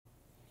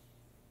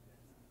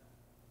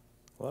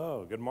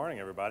Hello, good morning,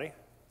 everybody.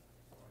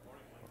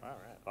 All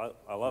right,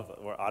 I love that.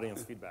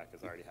 Audience feedback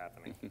is already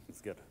happening. It's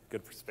good,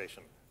 good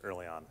participation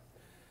early on.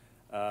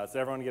 So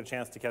everyone get a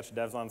chance to catch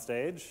devs on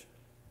stage?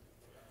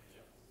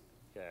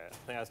 Okay, I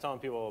think I was telling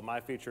people my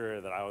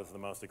feature that I was the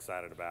most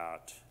excited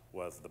about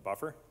was the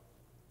buffer.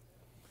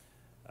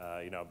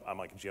 I'm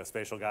like a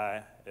geospatial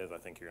guy, as I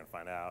think you're gonna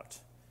find out.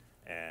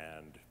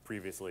 And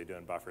previously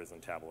doing buffers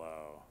in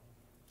Tableau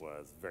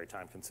was very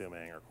time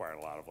consuming, required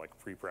a lot of like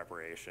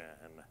pre-preparation.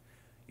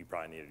 You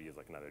probably needed to use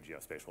like another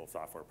geospatial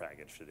software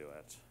package to do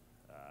it.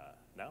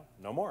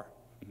 No more.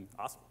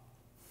 Awesome.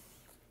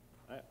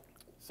 All right,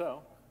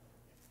 so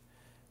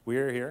we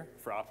are here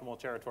for optimal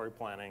territory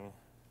planning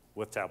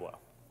with Tableau.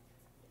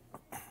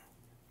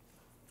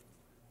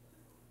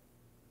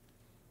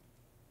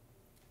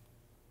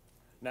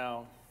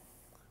 Now,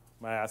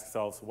 we might ask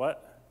ourselves,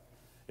 what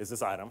is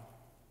this item?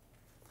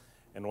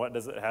 And what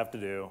does it have to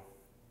do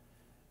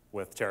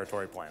with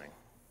territory planning?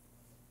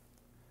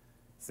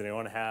 Does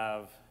anyone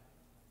have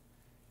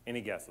any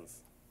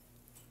guesses?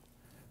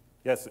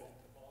 Yes.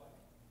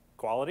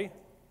 Quality?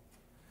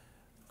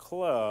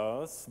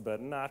 Close,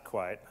 but not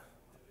quite.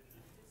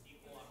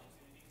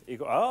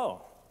 Equal.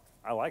 Oh,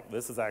 I like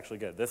this. Is actually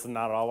good. This is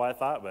not at all what I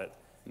thought, but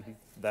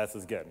this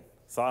is good.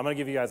 So I'm going to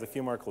give you guys a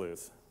few more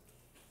clues.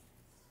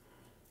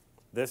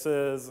 These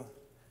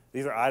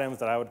are items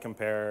that I would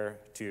compare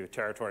to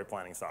territory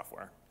planning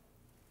software.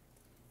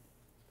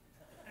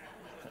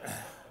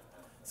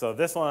 So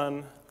this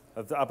one,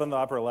 up in the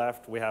upper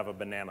left, we have a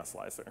banana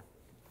slicer.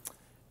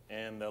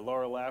 In the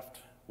lower left,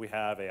 we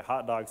have a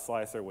hot dog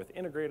slicer with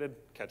integrated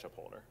ketchup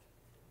holder.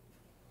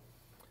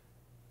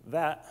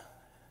 That,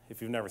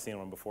 if you've never seen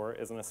one before,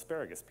 is an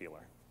asparagus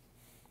peeler.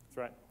 That's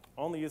right,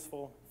 only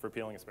useful for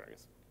peeling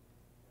asparagus.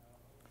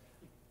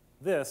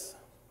 This,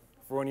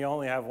 for when you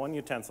only have one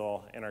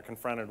utensil and are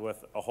confronted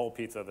with a whole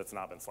pizza that's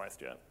not been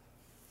sliced yet.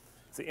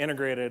 It's the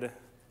integrated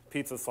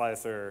pizza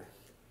slicer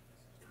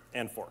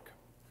and fork.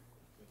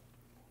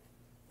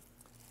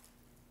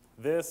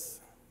 This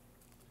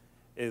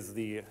is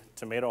the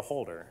tomato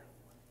holder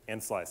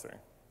and slicer.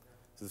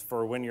 This is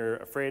for when you're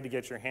afraid to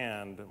get your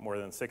hand more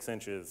than 6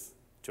 inches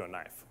to a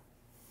knife.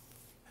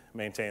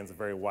 Maintains a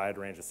very wide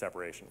range of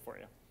separation for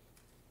you.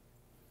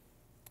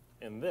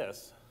 And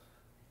this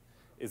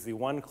is the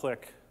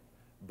one-click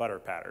butter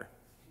patter.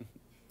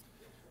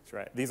 That's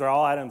right. These are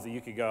all items that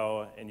you could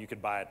go and you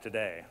could buy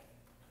today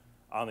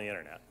on the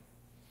internet.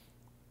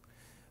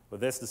 But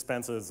this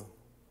dispenses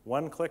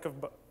one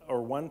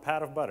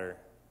pat of butter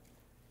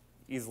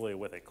easily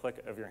with a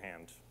click of your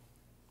hand.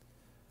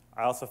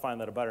 I also find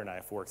that a butter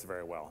knife works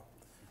very well,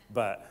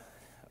 but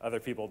other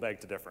people beg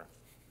to differ.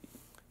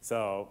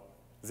 So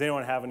does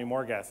anyone have any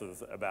more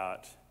guesses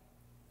about,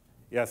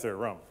 yes sir,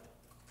 Rome?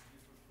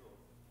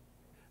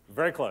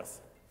 Very close.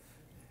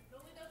 It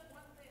only does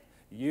one thing.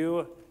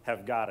 You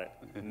have got it,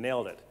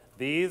 nailed it.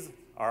 These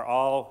are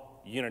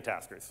all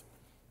unitaskers,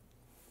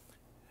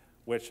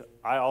 which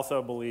I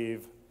also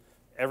believe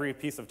every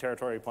piece of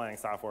territory planning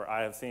software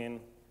I have seen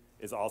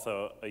is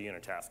also a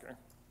unitasker.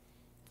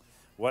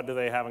 What do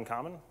they have in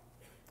common?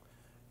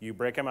 You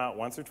break them out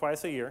once or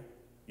twice a year,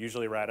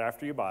 usually right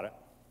after you bought it.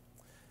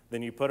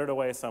 Then you put it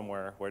away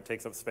somewhere where it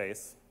takes up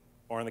space,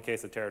 or in the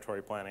case of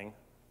territory planning,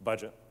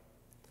 budget.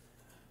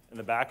 In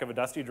the back of a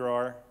dusty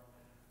drawer,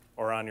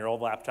 or on your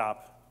old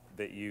laptop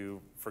that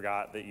you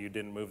forgot that you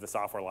didn't move the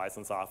software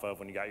license off of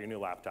when you got your new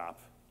laptop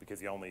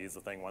because you only use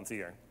the thing once a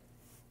year.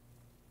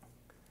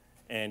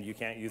 And you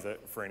can't use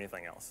it for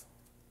anything else.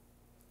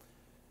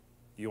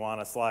 You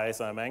want to slice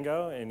a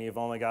mango and you've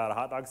only got a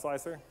hot dog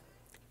slicer?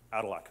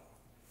 Out of luck.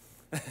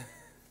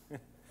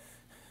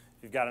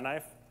 You've got a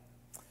knife,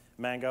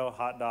 mango,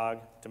 hot dog,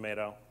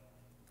 tomato,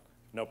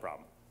 no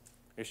problem.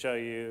 I show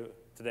you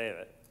today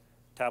that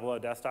Tableau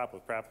desktop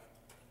with prep,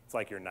 it's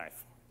like your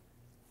knife.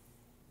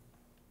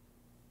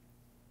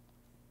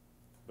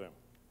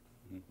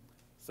 Boom.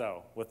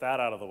 So with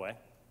that out of the way,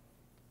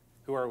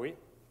 who are we?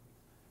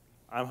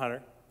 I'm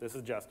Hunter. This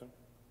is Justin.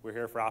 We're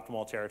here for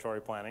optimal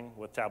territory planning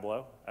with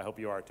Tableau. I hope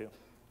you are too.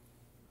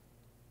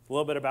 A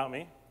little bit about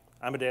me.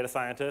 I'm a data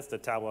scientist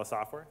at Tableau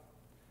Software.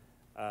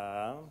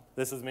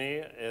 This is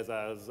me as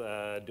I was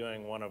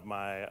doing one of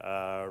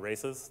my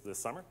races this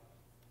summer.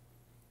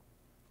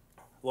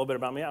 A little bit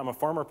about me. I'm a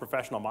former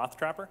professional moth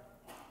trapper.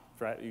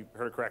 That's right, you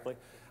heard it correctly.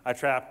 I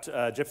trapped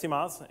gypsy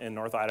moths in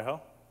North Idaho.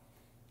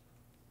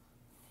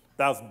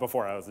 That was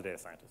before I was a data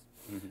scientist.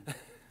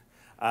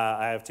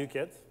 I have 2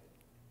 kids.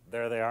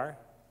 There they are,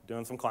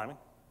 doing some climbing.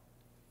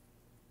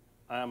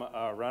 I'm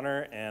a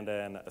runner and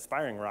an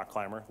aspiring rock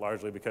climber,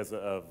 largely because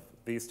of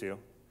these two,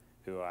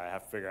 who I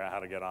have to figure out how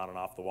to get on and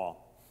off the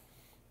wall.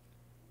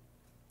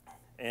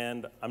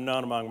 And I'm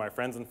known among my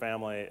friends and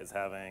family as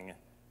having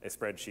a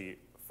spreadsheet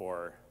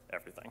for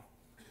everything.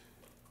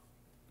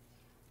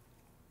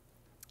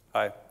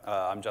 Hi,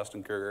 I'm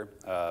Justin Kruger.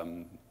 I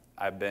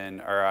am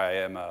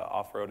an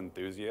off-road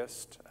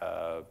enthusiast.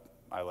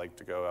 I like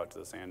to go out to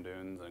the sand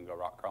dunes and go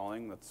rock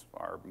crawling. That's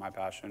my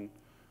passion.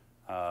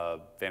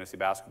 Fantasy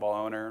basketball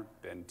owner,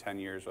 been 10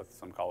 years with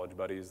some college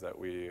buddies that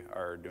we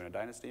are doing a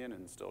dynasty in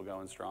and still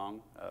going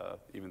strong,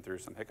 even through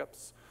some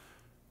hiccups.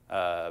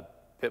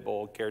 Pit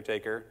bull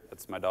caretaker,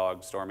 that's my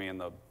dog Stormy in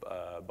the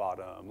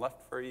bottom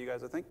left for you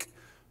guys, I think.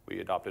 We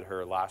adopted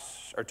her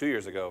 2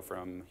 years ago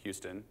from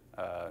Houston,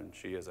 and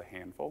she is a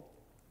handful.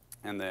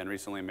 And then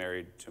recently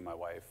married to my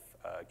wife,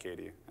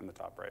 Katie, in the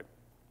top right.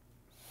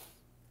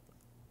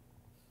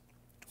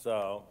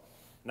 So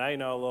now you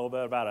know a little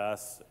bit about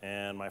us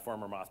and my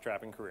former moth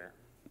trapping career.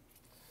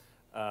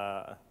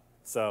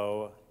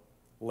 So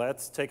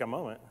let's take a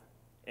moment,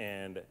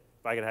 and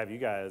if I could have you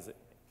guys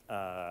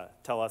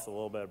tell us a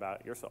little bit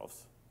about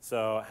yourselves.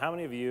 So how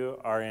many of you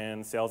are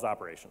in sales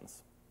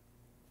operations?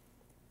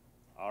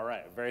 All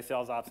right, very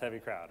sales ops heavy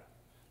crowd.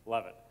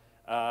 Love it.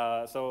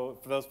 So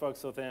for those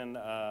folks within,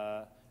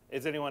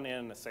 is anyone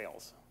in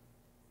sales?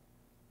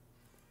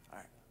 All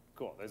right,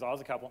 cool. There's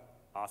always a couple.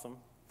 Awesome.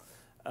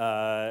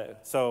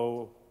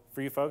 So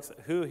for you folks,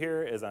 who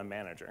here is a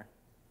manager?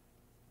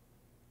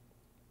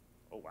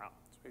 Oh, wow.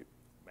 Sweet.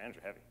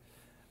 Manager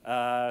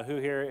heavy.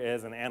 Who here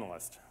is an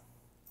analyst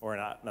or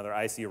another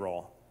IC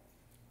role?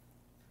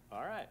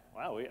 All right.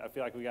 Wow, I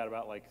feel like we got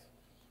about like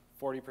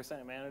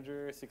 40%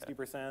 manager,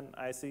 60%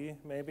 IC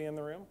maybe in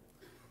the room.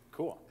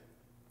 Cool.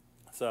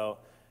 So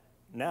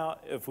now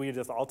if we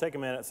just all take a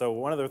minute. So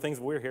one of the things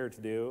we're here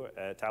to do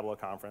at Tableau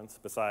Conference,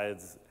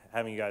 besides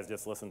having you guys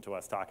just listen to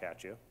us talk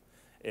at you,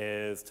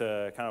 is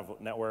to kind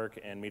of network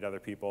and meet other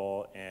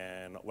people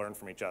and learn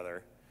from each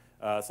other.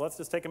 So let's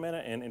just take a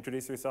minute and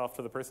introduce yourself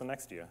to the person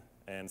next to you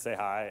and say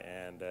hi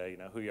and you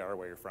know, who you are,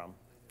 where you're from,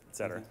 et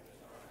cetera.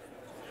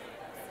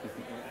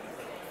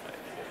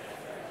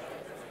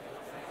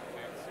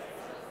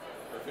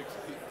 Perfect.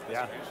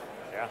 Yeah,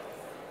 yeah.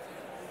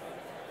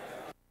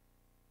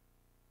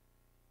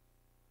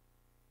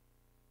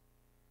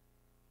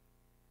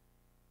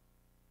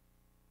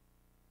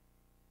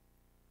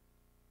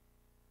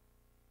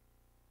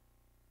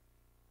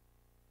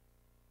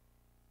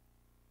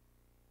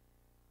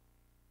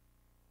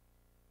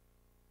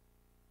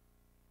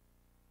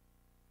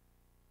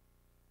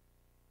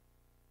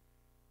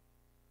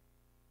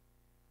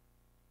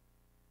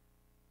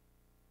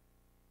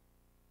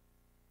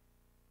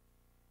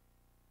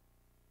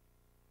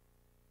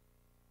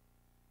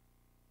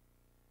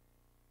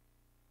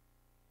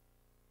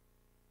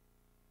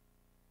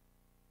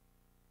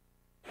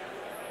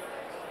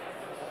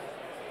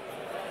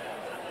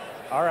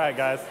 All right,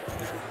 guys.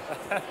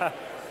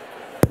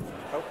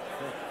 Oh.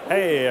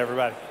 Hey,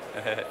 everybody.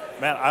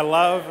 Man, I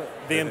love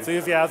the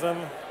enthusiasm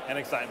and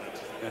excitement.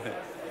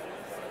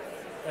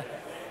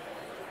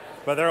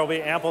 But there will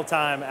be ample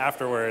time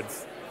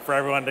afterwards for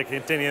everyone to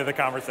continue the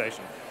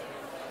conversation.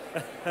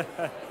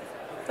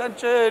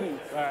 Attention!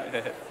 All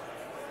right.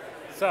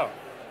 So,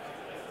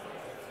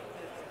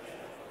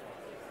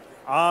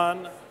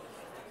 on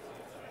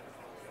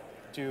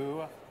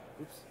to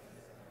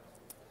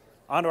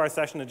our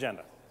session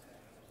agenda.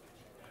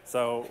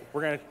 So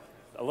we're going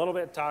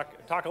to talk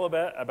a little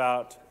bit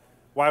about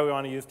why we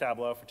want to use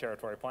Tableau for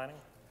territory planning.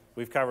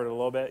 We've covered it a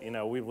little bit. You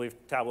know, we believe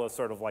Tableau is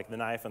sort of like the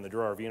knife in the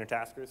drawer of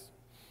unitaskers.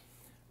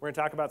 We're going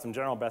to talk about some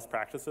general best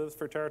practices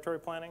for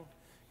territory planning,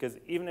 because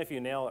even if you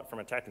nail it from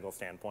a technical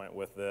standpoint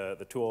with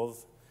the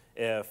tools,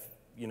 if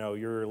you know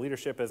your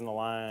leadership isn't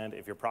aligned,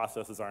 if your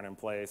processes aren't in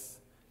place,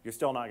 you're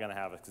still not going to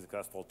have a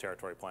successful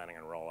territory planning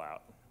and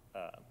rollout.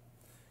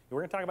 We're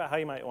going to talk about how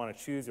you might want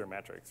to choose your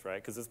metrics,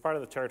 right? Because as part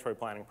of the territory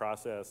planning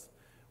process,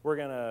 we're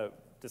going to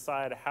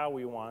decide how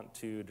we want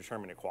to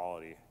determine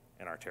equality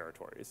in our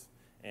territories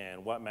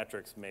and what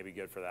metrics may be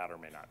good for that or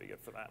may not be good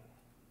for that.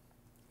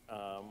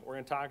 We're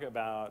going to talk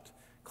about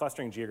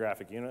clustering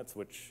geographic units,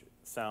 which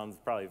sounds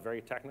probably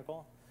very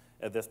technical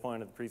at this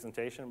point of the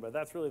presentation, but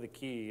that's really the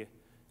key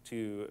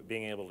to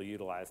being able to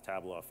utilize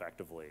Tableau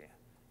effectively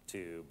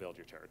to build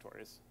your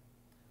territories.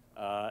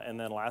 And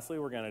then lastly,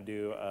 we're going to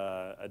do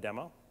a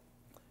demo.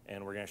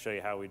 And we're going to show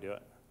you how we do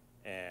it.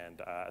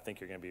 And I think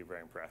you're going to be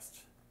very impressed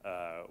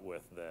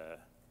with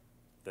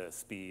the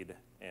speed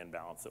and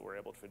balance that we're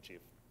able to achieve.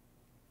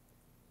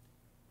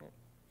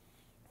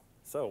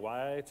 So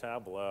why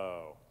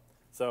Tableau?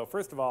 So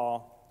first of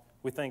all,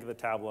 we think that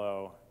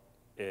Tableau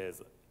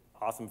is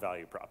awesome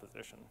value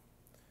proposition.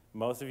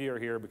 Most of you are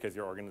here because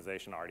your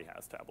organization already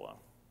has Tableau,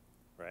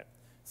 right?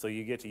 So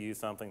you get to use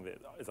something that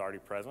is already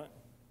present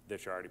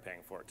that you're already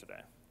paying for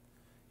today.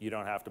 You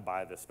don't have to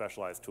buy this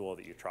specialized tool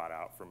that you trot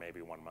out for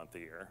maybe 1 month a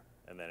year,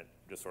 and then it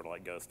just sort of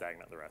like goes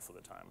stagnant the rest of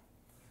the time.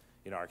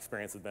 You know, our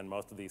experience has been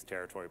most of these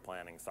territory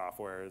planning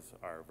softwares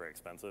are very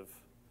expensive.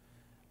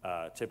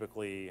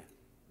 Typically,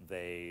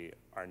 they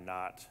are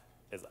not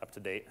as up to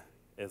date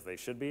as they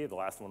should be. The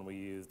last one we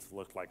used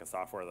looked like a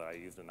software that I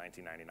used in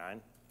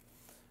 1999.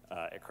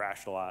 It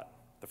crashed a lot.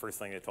 The first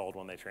thing they told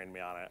when they trained me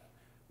on it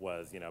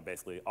was, you know,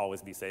 basically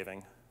always be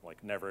saving,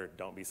 like never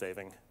don't be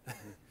saving.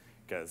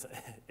 Because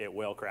it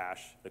will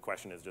crash. The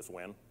question is just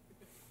when.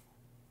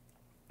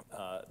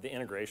 The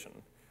integration,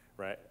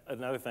 right?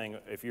 Another thing,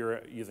 if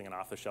you're using an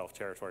off-the-shelf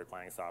territory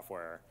planning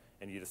software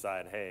and you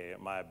decide, hey,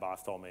 my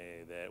boss told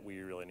me that we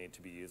really need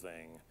to be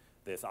using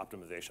this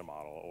optimization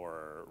model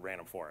or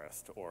random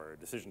forest or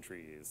decision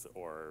trees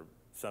or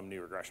some new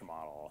regression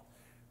model,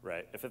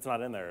 right? If it's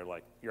not in there,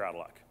 like, you're out of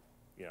luck,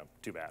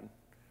 too bad,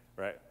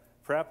 right?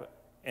 Prep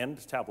and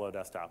Tableau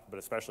desktop, but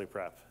especially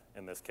Prep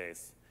in this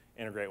case,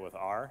 integrate with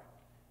R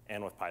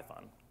and with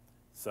Python.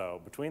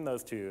 So between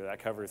those two, that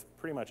covers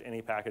pretty much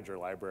any package or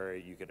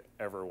library you could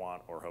ever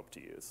want or hope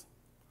to use.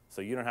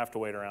 So you don't have to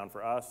wait around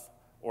for us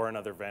or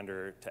another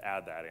vendor to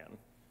add that in.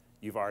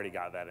 You've already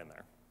got that in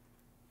there.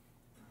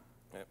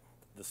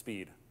 The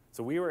speed.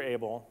 So we were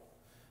able,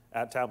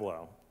 at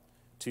Tableau,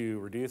 to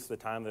reduce the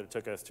time that it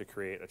took us to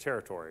create a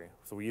territory.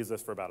 So we use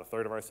this for about a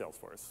third of our sales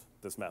force,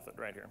 this method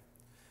right here.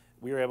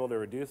 We were able to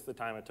reduce the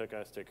time it took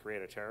us to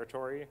create a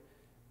territory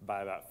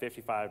by about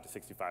 55 to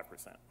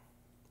 65%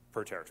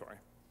 per territory.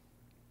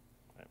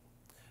 Right.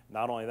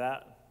 Not only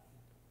that,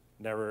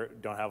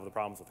 don't have the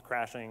problems with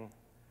crashing,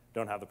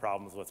 don't have the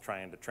problems with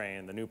trying to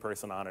train the new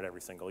person on it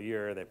every single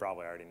year. They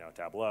probably already know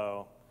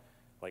Tableau.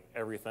 Like,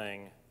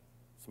 everything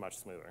is much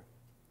smoother.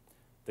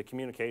 The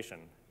communication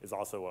is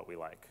also what we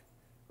like,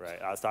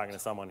 right? I was talking to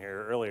someone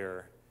here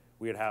earlier.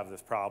 We would have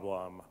this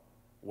problem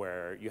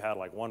where you had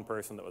like one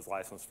person that was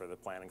licensed for the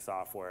planning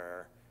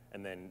software,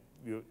 and then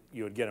you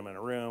would get them in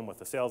a room with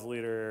the sales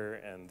leader,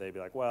 and they'd be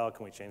like, well,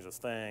 can we change this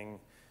thing?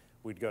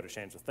 We'd go to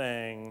change the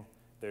thing.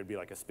 There'd be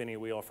like a spinny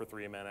wheel for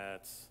 3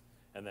 minutes,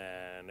 and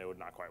then it would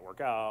not quite work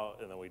out,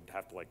 and then we'd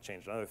have to like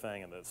change another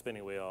thing, and the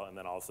spinny wheel, and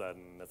then all of a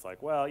sudden it's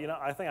like, well,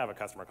 I think I have a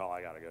customer call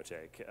I gotta go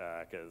take,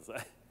 because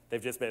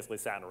they've just basically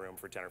sat in a room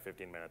for 10 or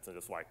 15 minutes and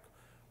just like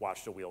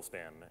watched a wheel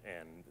spin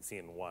and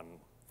seen one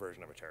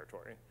version of a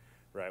territory,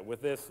 right?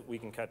 With this, we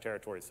can cut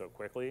territories so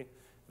quickly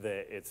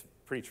that it's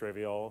pretty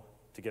trivial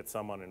to get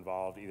someone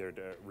involved either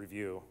to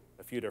review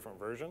a few different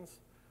versions,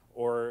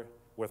 or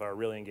with our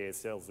really engaged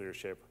sales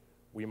leadership,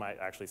 we might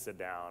actually sit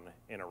down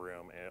in a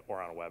room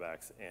or on a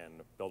WebEx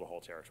and build a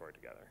whole territory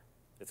together.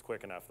 It's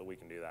quick enough that we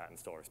can do that and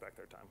still respect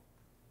their time.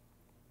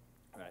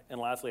 All right. And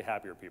lastly,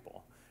 happier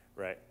people,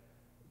 right?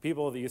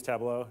 People that use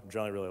Tableau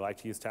generally really like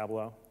to use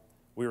Tableau.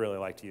 We really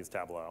like to use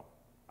Tableau.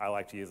 I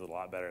like to use it a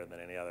lot better than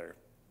any other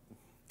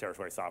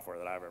territory software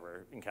that I've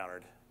ever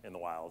encountered in the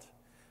wild.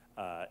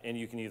 And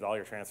you can use all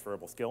your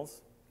transferable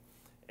skills.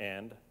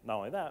 And not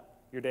only that,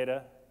 your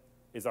data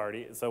is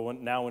already, so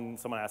now when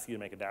someone asks you to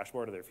make a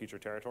dashboard of their future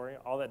territory,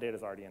 all that data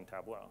is already in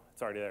Tableau.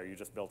 It's already there, you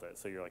just built it.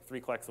 So you're like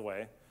 3 clicks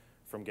away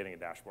from getting a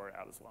dashboard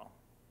out as well.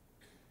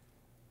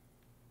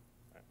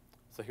 Right.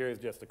 So here's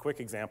just a quick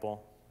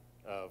example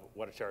of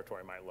what a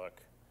territory might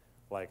look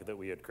like that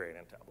we had created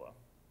in Tableau.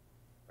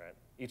 Right.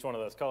 Each one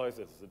of those colors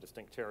is a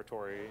distinct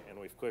territory, and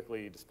we've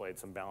quickly displayed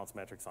some balance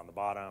metrics on the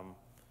bottom.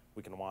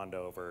 We can wand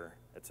over,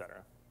 et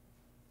cetera.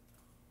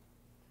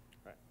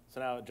 Right. So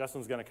now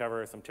Justin's going to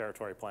cover some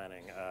territory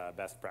planning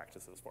best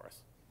practices for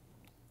us.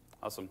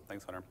 Awesome.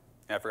 Thanks, Hunter.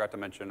 Yeah, I forgot to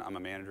mention I'm a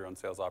manager on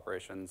sales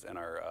operations in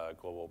our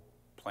global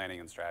planning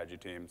and strategy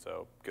team,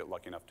 so get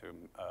lucky enough to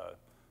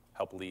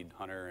help lead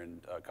Hunter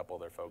and a couple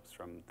other folks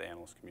from the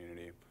analyst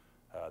community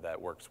that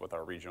works with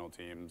our regional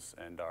teams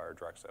and our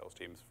direct sales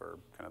teams for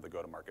kind of the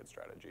go-to-market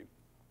strategy.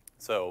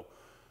 So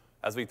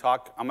as we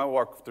talk, I'm going to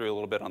walk through a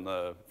little bit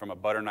from a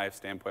butter knife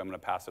standpoint. I'm going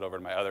to pass it over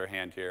to my other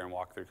hand here and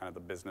walk through kind of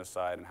the business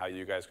side and how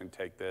you guys can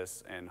take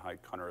this. And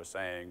like Hunter was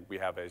saying, we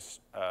have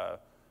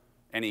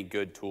any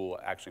good tool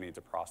actually needs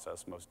a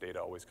process. Most data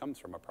always comes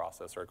from a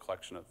process or a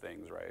collection of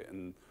things, right?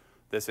 And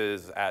this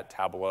is at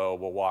Tableau.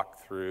 We'll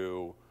walk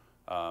through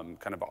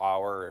kind of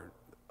our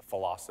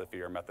philosophy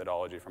or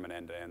methodology from an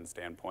end-to-end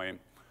standpoint.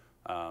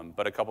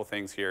 But a couple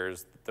things here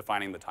is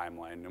defining the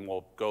timeline, and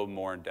we'll go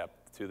more in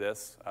depth to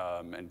this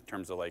in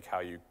terms of like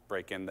how you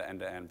break in the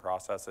end-to-end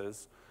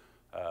processes.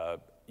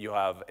 You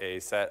have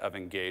a set of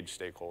engaged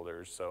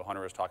stakeholders. So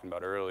Hunter was talking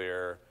about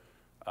earlier,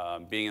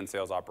 being in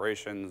sales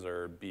operations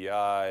or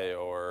BI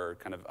or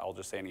kind of, I'll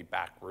just say any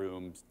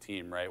backroom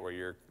team, right, where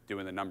you're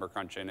doing the number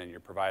crunching and you're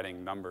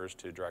providing numbers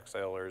to direct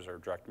sellers or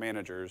direct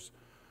managers.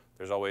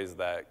 There's always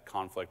that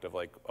conflict of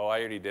like, oh, I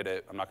already did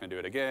it, I'm not going to do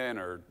it again,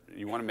 or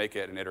you want to make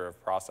it an iterative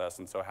process.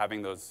 And so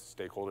having those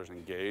stakeholders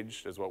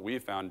engaged is what we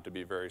found to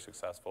be very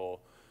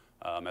successful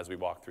as we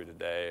walk through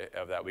today,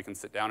 of that we can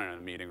sit down in a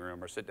meeting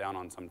room or sit down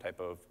on some type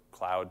of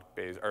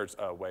cloud-based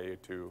or way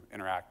to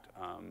interact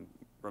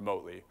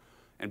remotely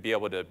and be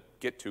able to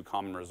get to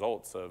common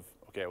results of,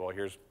 okay, well,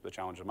 here's the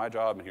challenge of my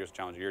job and here's the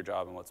challenge of your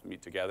job, and let's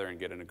meet together and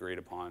get an agreed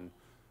upon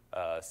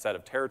set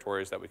of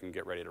territories that we can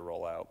get ready to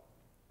roll out.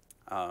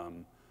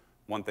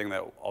 One thing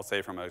that I'll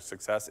say from a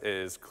success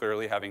is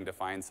clearly having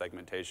defined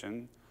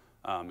segmentation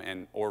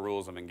or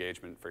rules of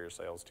engagement for your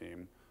sales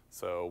team.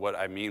 So what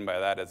I mean by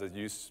that is as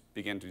you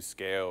begin to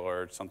scale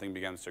or something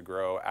begins to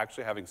grow,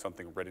 actually having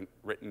something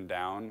written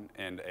down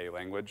in a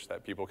language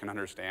that people can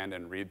understand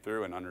and read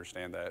through and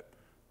understand that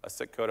a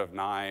SIC code of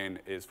 9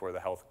 is for the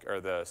health or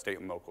the state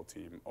and local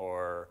team,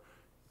 or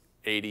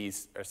 80,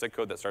 a SIC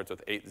code that starts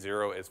with 80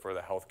 is for the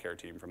healthcare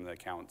team from the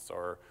accounts,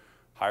 or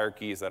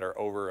hierarchies that are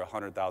over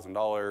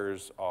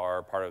 $100,000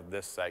 are part of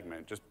this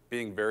segment. Just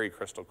being very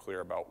crystal clear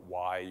about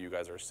why you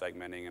guys are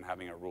segmenting and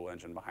having a rule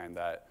engine behind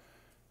that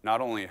not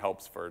only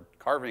helps for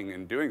carving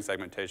and doing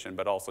segmentation,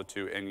 but also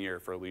to in-year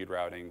for lead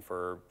routing,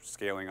 for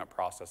scaling up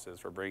processes,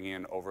 for bringing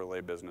in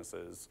overlay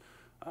businesses,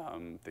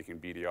 thinking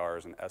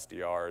BDRs and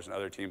SDRs and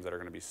other teams that are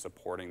going to be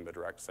supporting the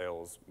direct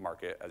sales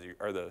market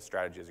or the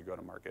strategy as you go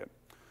to market.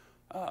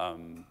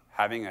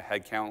 Having a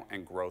headcount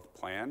and growth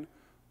plan,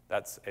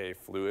 that's a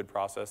fluid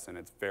process and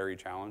it's very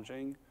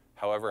challenging.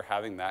 However,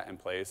 having that in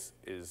place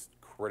is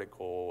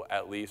critical,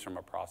 at least from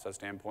a process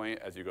standpoint,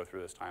 as you go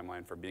through this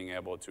timeline for being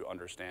able to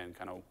understand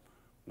kind of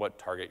what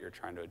target you're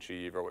trying to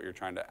achieve or what you're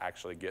trying to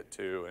actually get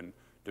to, and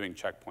doing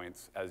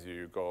checkpoints as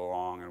you go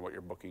along and what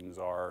your bookings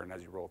are and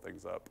as you roll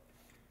things up.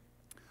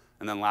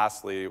 And then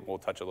lastly, we'll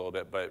touch a little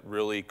bit, but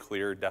really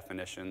clear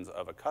definitions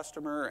of a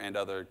customer and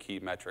other key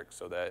metrics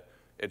so that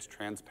it's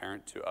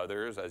transparent to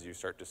others as you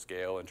start to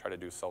scale and try to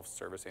do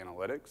self-service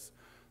analytics,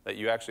 that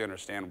you actually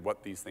understand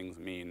what these things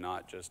mean,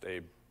 not just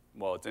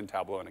well, it's in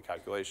Tableau in a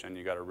calculation.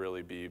 You got to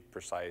really be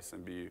precise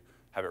and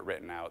have it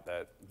written out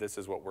that this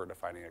is what we're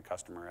defining a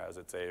customer as.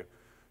 It's a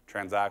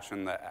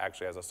transaction that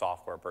actually has a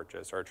software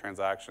purchase, or a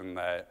transaction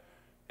that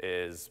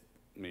is,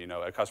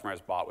 a customer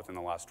has bought within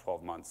the last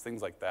 12 months,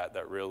 things like that,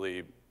 that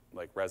really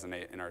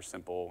resonate and are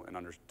simple and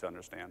to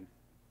understand.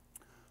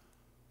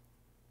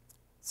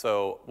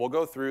 So we'll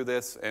go through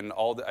this, and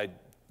I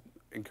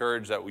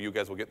encourage that you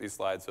guys will get these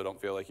slides, so don't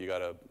feel like you got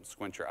to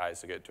squint your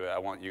eyes to get to it. I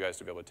want you guys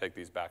to be able to take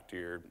these back to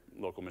your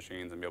local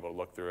machines and be able to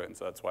look through it, and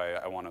so that's why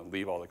I want to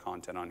leave all the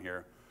content on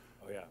here.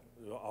 Oh yeah,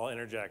 I'll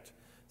interject.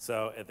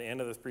 So at the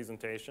end of this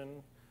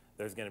presentation,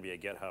 there's going to be a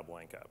GitHub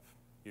link up.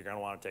 You're going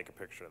to want to take a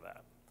picture of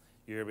that.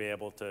 You're going to be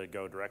able to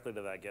go directly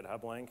to that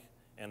GitHub link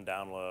and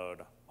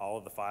download all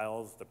of the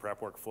files, the prep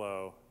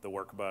workflow, the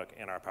workbook,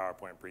 and our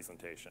PowerPoint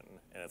presentation,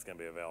 and it's going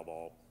to be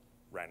available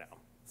right now.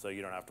 So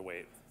you don't have to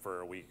wait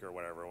for a week or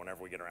whatever.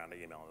 Whenever we get around to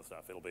emailing the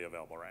stuff, it'll be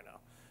available right now.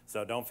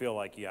 So don't feel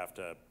like you have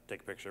to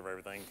take a picture of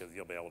everything, because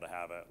you'll be able to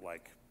have it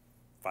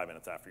 5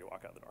 minutes after you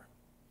walk out the door.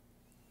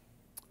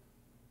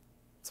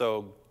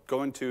 So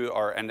going to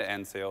our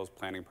end-to-end sales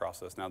planning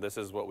process. Now, this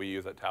is what we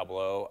use at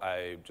Tableau.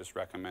 I just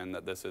recommend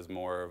that this is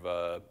more of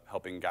a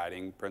helping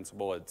guiding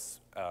principle. It's,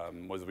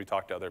 as we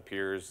talk to other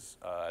peers,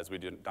 as we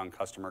done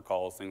customer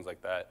calls, things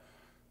like that,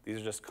 these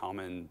are just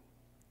common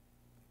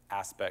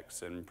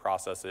aspects and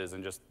processes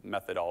and just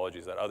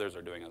methodologies that others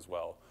are doing as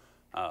well.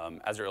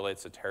 As it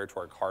relates to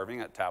territory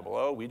carving at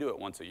Tableau, we do it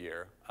once a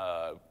year.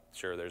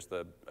 Sure, there's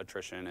the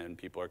attrition and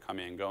people are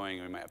coming and going,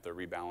 and we might have to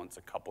rebalance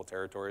a couple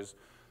territories.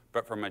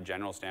 But from a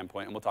general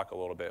standpoint, and we'll talk a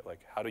little bit,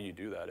 how do you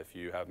do that if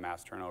you have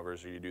mass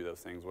turnovers or you do those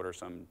things? What are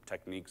some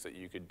techniques that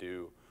you could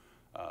do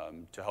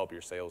to help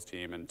your sales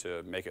team and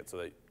to make it so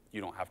that you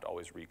don't have to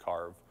always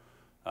recarve?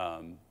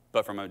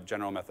 But from a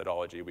general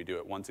methodology, we do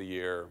it once a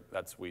year.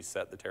 We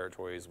set the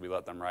territories, we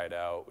let them ride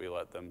out, we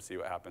let them see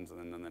what happens,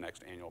 and then the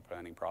next annual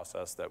planning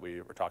process that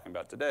we were talking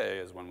about today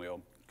is when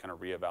we'll kind of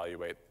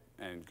reevaluate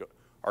and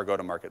our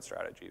go-to-market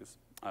strategies.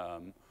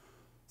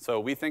 So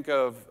we think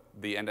of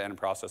the end-to-end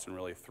process in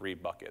really 3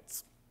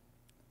 buckets.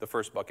 The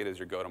first bucket is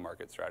your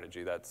go-to-market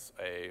strategy. That's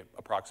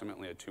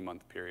approximately a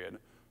 2-month period.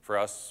 For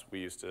us, we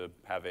used to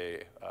have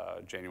a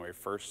January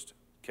 1st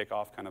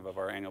kickoff kind of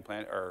our annual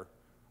plan, or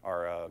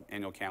our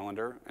annual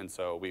calendar, and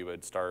so we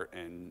would start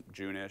in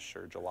June-ish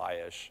or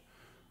July-ish,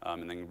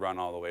 and then run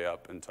all the way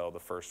up until the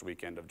first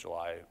weekend of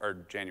July,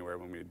 or January,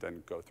 when we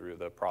then go through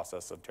the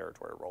process of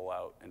territory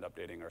rollout and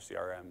updating our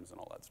CRMs and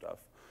all that stuff.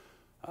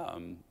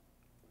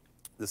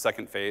 The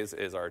second phase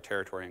is our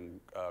territory and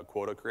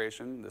quota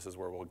creation. This is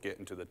where we'll get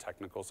into the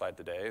technical side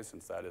today,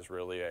 since that is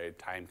really a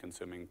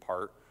time-consuming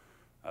part.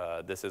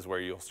 This is where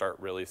you'll start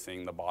really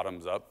seeing the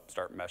bottoms up,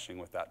 start meshing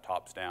with that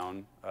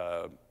tops-down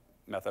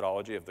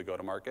methodology of the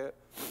go-to-market.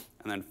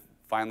 And then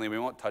finally, we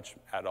won't touch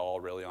at all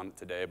really on it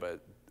today,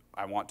 but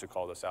I want to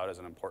call this out as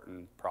an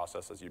important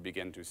process as you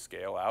begin to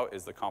scale out,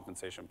 is the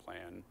compensation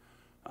plan,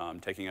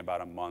 taking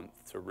about a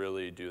month to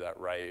really do that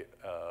right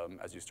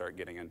as you start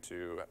getting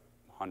into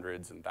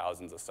hundreds and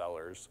thousands of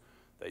sellers,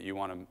 that you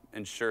want to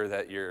ensure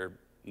that your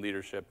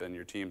leadership and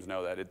your teams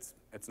know that it's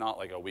not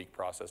like a week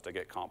process to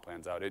get comp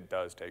plans out. It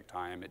does take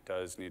time. It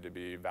does need to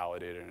be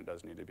validated, and it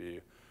does need to be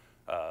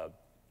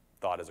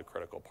thought as a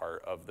critical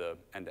part of the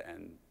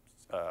end-to-end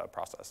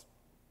process.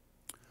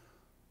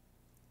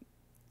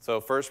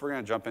 So first, we're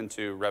going to jump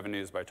into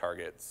revenues by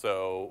target.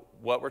 So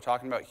what we're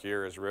talking about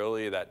here is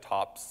really that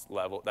top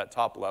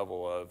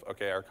level of,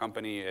 okay, our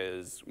company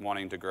is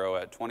wanting to grow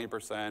at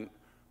 20%.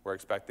 We're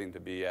expecting to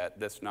be at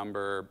this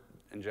number.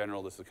 In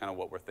general, this is kind of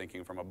what we're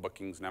thinking from a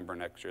bookings number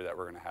next year that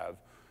we're going to have.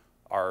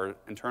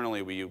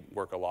 Internally, we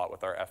work a lot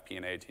with our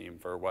FP&A team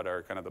for what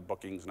are kind of the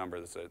bookings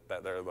numbers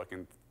that they're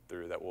looking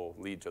through that will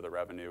lead to the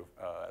revenue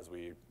as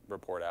we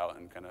report out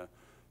and kind of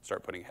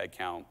start putting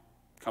headcount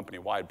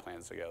company-wide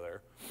plans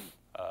together.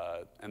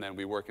 And then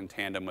we work in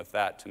tandem with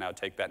that to now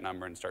take that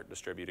number and start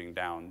distributing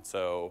down.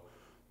 So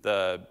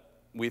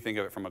we think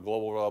of it from a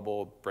global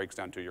level, breaks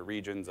down to your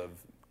regions of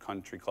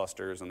country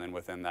clusters, and then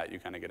within that you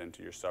kind of get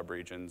into your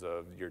subregions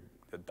of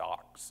the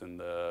docks and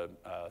the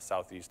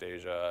Southeast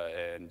Asia,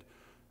 and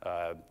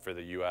for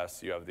the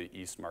US you have the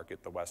East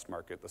market, the West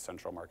market, the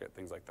Central market,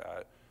 things like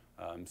that.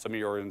 Some of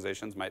your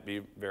organizations might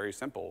be very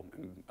simple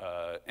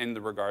in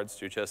the regards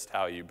to just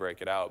how you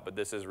break it out, but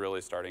this is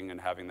really starting and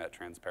having that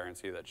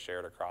transparency that's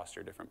shared across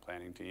your different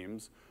planning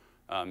teams,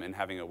 and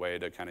having a way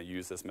to kind of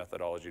use this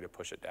methodology to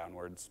push it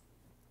downwards.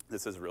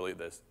 This is really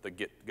the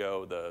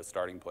get-go, the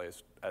starting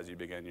place as you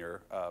begin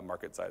your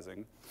market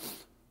sizing.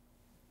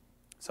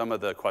 Some of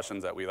the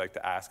questions that we like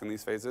to ask in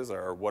these phases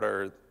are, what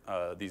are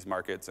these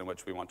markets in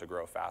which we want to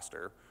grow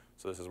faster?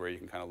 So this is where you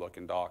can kind of look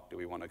and dock. Do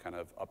we want to kind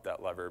of up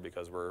that lever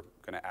because we're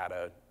going to add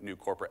a new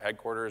corporate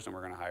headquarters and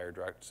we're going to hire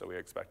direct, so we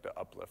expect to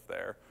uplift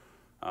there.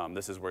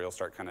 This is where you'll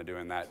start kind of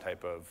doing that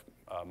type of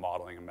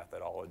modeling and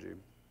methodology.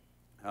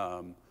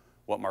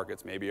 What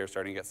markets maybe are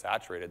starting to get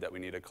saturated that we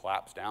need to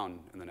collapse down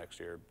in the next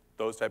year?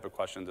 Those type of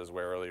questions is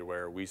really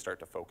where we start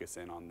to focus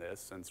in on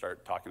this and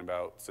start talking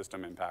about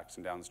system impacts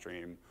and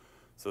downstream,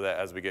 so that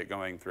as we get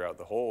going throughout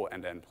the whole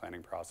end-to-end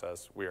planning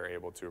process, we are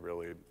able to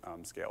really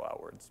scale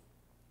outwards.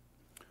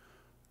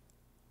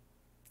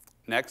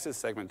 Next is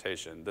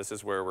segmentation. This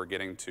is where we're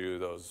getting to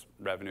those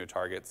revenue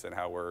targets and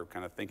how we're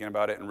kind of thinking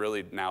about it and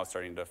really now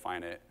starting to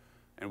define it.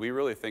 And we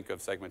really think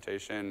of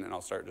segmentation, and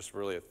I'll start just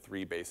really at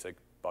 3 basic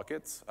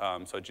buckets.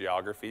 So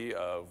geography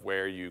of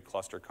where you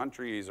cluster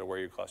countries or where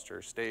you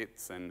cluster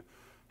states, and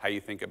how you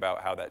think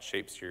about how that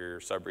shapes your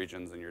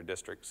subregions and your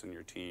districts and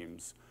your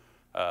teams.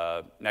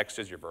 Next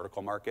is your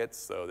vertical markets.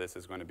 So this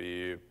is going to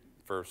be,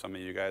 for some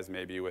of you guys,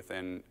 maybe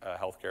within a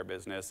healthcare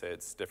business,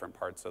 it's different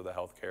parts of the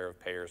healthcare of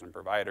payers and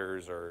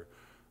providers, or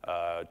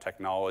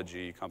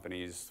technology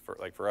companies.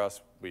 For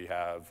us, we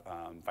have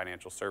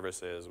financial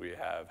services, we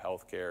have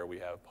healthcare, we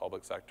have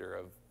public sector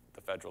of the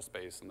federal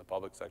space and the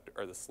public sector,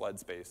 or the SLED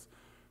space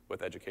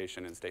with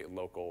education and state and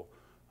local.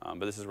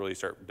 But this is really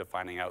start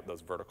defining out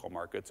those vertical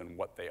markets and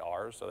what they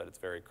are, so that it's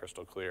very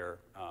crystal clear,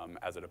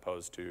 as it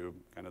opposed to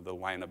kind of the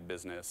line of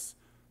business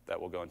that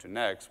we'll go into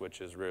next,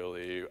 which is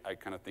really, I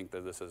kind of think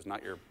that this is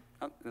not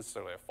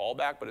necessarily a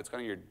fallback, but it's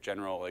kind of your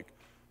general, like,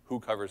 who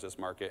covers this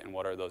market and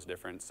what are those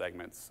different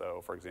segments.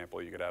 So for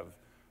example, you could have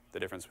the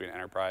difference between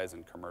enterprise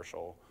and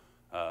commercial,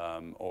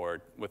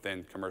 or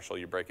within commercial,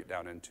 you break it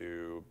down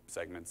into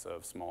segments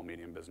of small,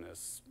 medium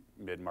business,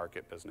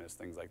 mid-market business,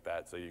 things like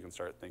that. So you can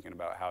start thinking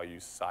about how you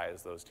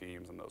size those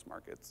teams and those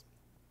markets.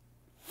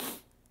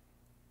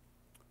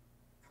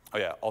 Oh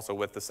yeah, also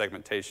with the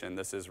segmentation,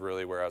 this is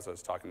really where, as I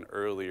was talking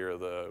earlier,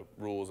 the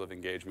rules of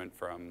engagement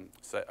from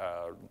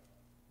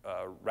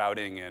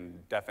routing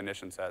and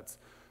definition sets,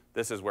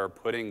 this is where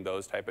putting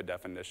those type of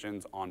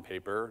definitions on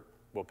paper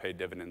will pay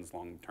dividends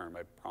long term,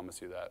 I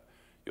promise you that.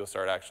 You'll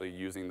start actually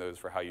using those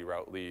for how you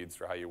route leads,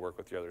 for how you work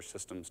with your other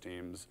systems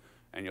teams,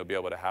 and you'll be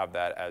able to have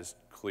that as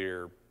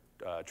clear,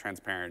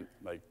 transparent,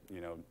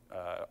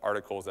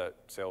 articles that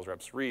sales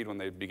reps read when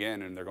they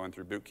begin and they're going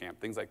through boot camp,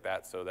 things like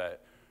that, so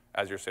that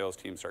as your sales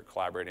teams start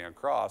collaborating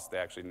across, they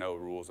actually know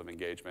rules of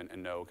engagement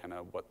and know kind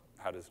of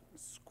how to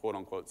quote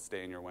unquote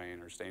stay in your lane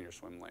or stay in your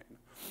swim lane.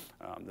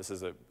 This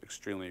is an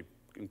extremely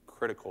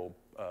critical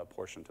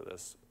portion to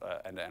this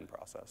end-to-end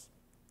process.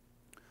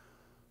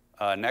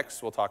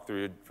 Next, we'll talk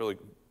through really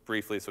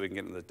briefly so we can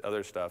get into the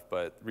other stuff,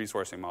 but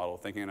resourcing model,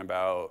 thinking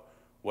about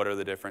what are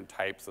the different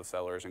types of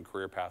sellers and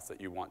career paths that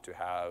you want to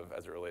have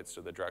as it relates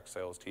to the direct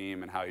sales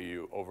team, and how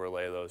you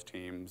overlay those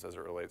teams as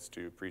it relates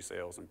to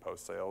pre-sales and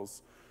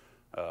post-sales.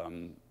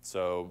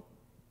 So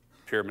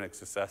pyramid of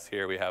success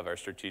here, we have our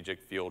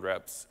strategic field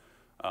reps,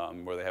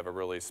 where they have a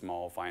really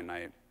small,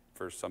 finite.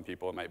 For some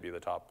people, it might be the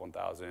top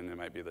 1,000, it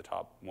might be the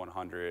top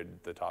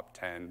 100, the top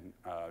 10,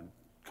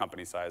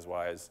 company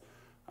size-wise.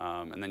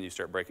 And then you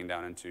start breaking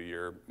down into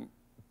your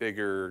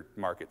bigger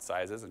market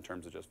sizes in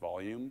terms of just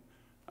volume.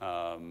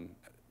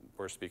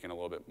 We're speaking a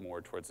little bit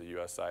more towards the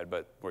US side,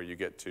 but where you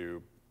get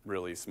to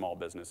really small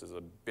business is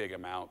a big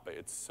amount, but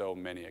it's so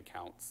many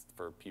accounts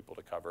for people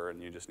to cover,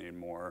 and you just need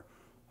more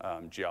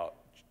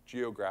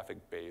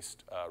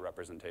geographic-based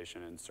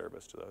representation and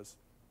service to those.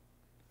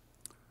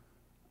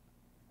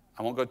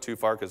 I won't go too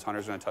far because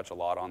Hunter's going to touch a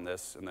lot on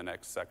this in the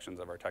next sections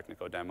of our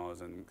technical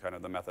demos and kind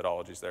of the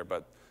methodologies there,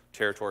 but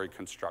territory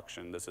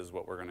construction, this is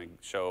what we're going to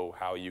show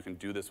how you can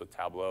do this with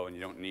Tableau, and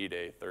you don't need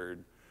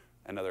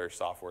another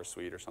software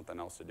suite or something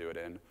else to do it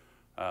in.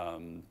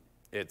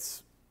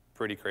 It's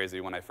pretty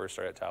crazy. When I first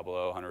started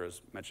Tableau, Hunter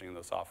was mentioning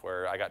the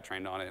software. I got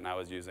trained on it and I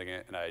was using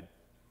it and I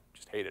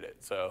just hated it.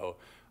 So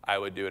I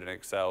would do it in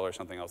Excel or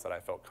something else that I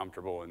felt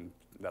comfortable and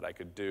that I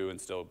could do and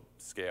still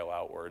scale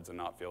outwards and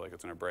not feel like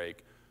it's going to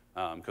break.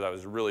 Because I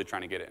was really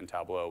trying to get it in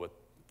Tableau with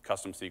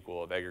custom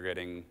SQL of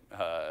aggregating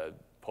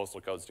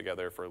postal codes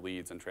together for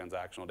leads and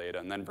transactional data,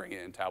 and then bringing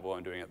it in Tableau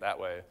and doing it that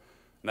way.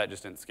 And that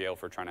just didn't scale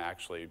for trying to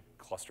actually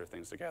cluster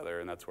things together,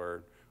 and that's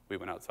where we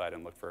went outside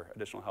and looked for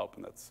additional help,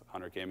 and that's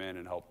Hunter came in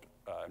and helped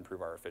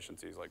improve our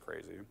efficiencies like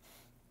crazy.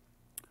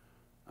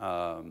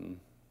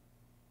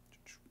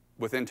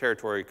 Within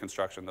territory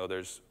construction, though,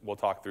 we'll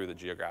talk through the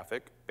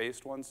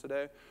geographic-based ones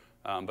today.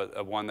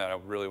 But one that I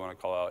really want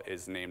to call out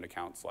is named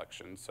account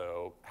selection.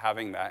 So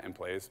having that in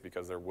place,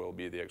 because there will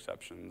be the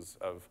exceptions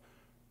of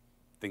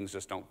things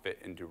just don't fit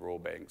into rule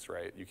banks,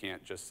 right? You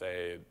can't just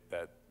say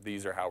that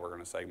these are how we're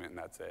going to segment and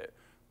that's it.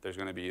 There's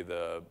going to be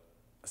the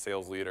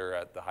sales leader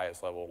at the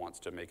highest level wants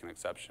to make an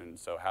exception.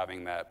 So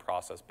having that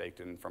process baked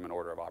in from an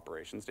order of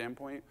operations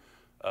standpoint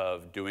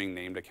of doing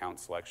named account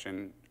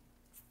selection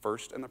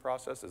first in the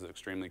process is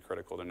extremely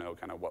critical to know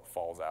kind of what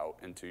falls out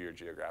into your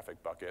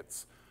geographic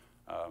buckets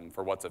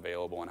for what's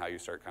available and how you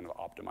start kind of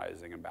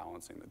optimizing and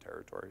balancing the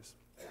territories.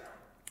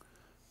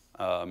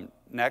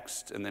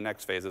 Next, in the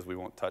next phases, we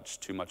won't touch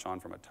too much on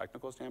from a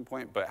technical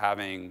standpoint, but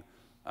having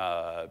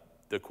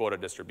the quota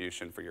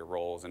distribution for your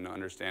roles and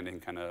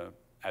understanding kind of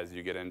as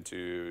you get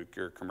into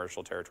your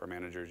commercial territory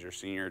managers, your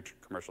senior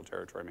commercial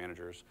territory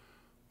managers,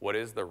 what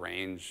is the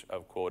range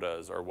of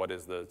quotas or what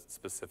is the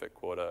specific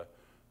quota?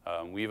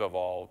 We've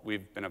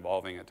been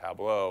evolving at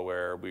Tableau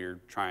where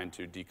we're trying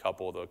to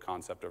decouple the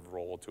concept of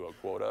role to a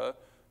quota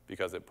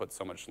because it puts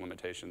so much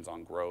limitations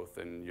on growth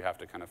and you have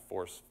to kind of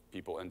force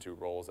people into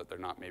roles that they're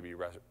not maybe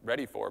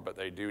ready for, but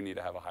they do need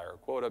to have a higher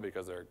quota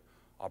because their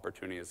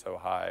opportunity is so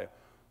high.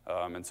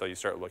 And so you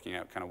start looking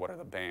at kind of what are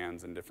the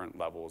bands and different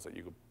levels that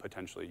you could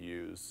potentially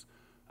use.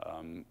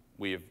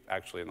 We've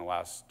actually in the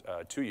last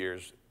 2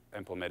 years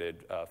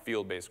implemented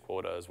field-based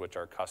quotas, which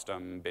are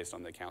custom based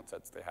on the account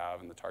sets they have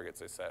and the targets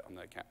they set on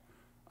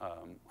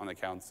the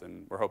accounts.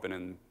 And we're hoping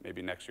in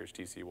maybe next year's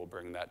TC we'll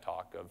bring that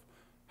talk of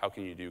how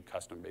can you do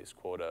custom-based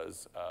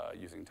quotas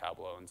using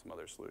Tableau and some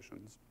other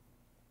solutions.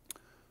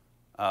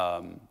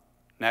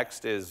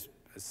 Next is,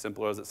 as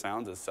simple as it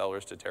sounds, is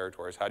sellers to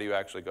territories. How do you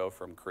actually go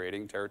from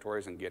creating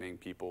territories and getting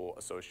people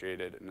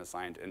associated and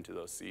assigned into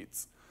those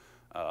seats?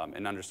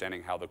 And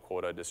understanding how the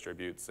quota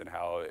distributes and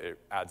how it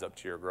adds up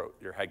to your growth,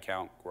 your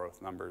headcount,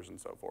 growth numbers, and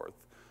so forth.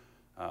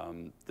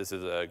 This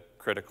is a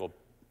critical,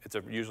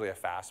 usually a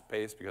fast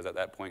pace because at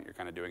that point you're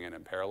kind of doing it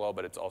in parallel,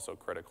 but it's also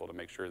critical to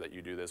make sure that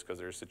you do this because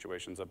there's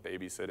situations of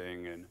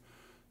babysitting and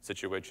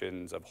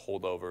situations of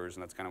holdovers,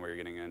 and that's kind of where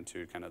you're getting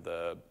into kind of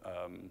the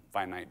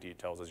finite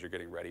details as you're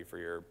getting ready for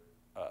your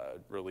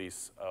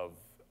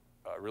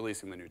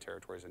releasing the new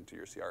territories into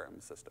your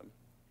CRM system.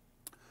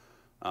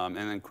 And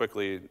then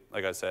quickly,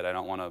 like I said, I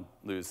don't want to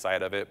lose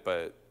sight of it,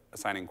 but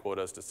assigning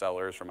quotas to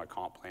sellers from a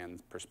comp plan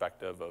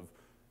perspective of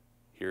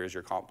here is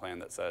your comp plan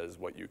that says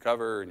what you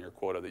cover and your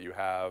quota that you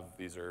have.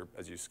 These are,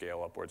 as you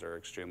scale upwards, are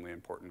extremely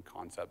important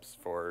concepts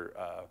for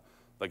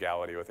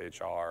legality with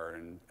HR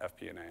and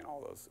FP&A and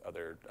all those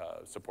other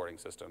supporting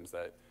systems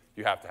that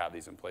you have to have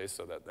these in place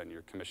so that then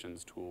your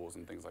commissions, tools,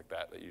 and things like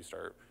that that you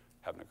start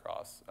having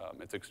across.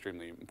 It's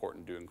extremely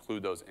important to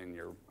include those in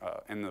your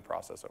in the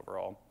process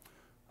overall.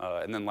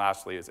 And then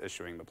lastly is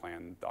issuing the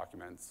plan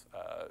documents,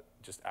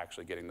 just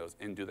actually getting those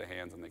into the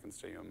hands and they can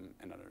see them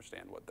and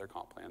understand what their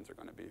comp plans are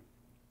going to be.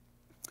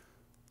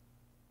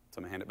 So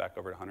I'm going to hand it back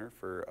over to Hunter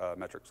for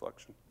metric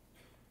selection.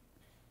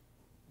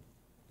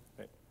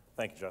 Great.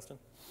 Thank you, Justin.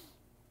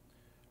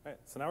 All right,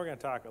 so now we're going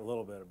to talk a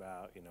little bit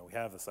about, we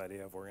have this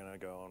idea of we're going to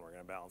go and we're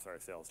going to balance our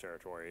sales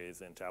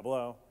territories in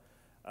Tableau.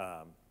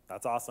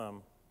 That's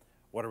awesome.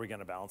 What are we going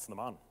to balance them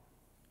on?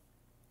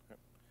 Okay.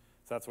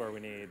 So that's where we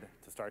need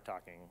to start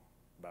talking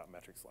about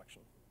metric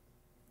selection,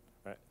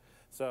 right?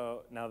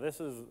 So now there's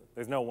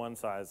no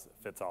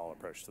one-size-fits-all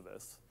approach to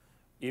this.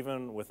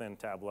 Even within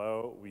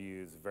Tableau, we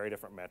use very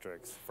different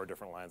metrics for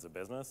different lines of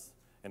business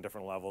and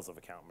different levels of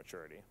account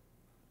maturity.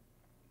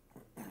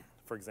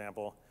 For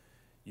example,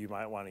 you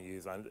might want to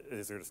use,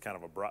 these are just kind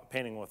of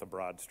painting with a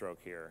broad stroke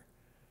here,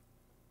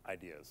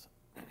 ideas.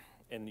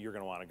 And you're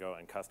going to want to go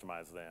and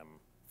customize them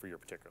for your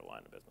particular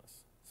line of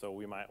business. So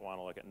we might want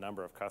to look at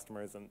number of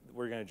customers, and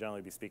we're going to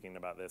generally be speaking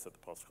about this at the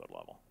postal code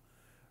level.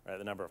 Right,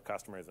 the number of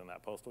customers in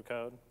that postal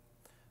code,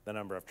 the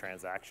number of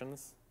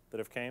transactions that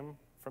have came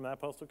from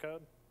that postal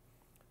code,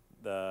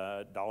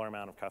 the dollar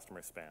amount of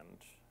customer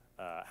spend,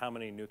 how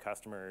many new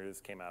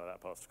customers came out of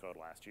that postal code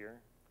last year,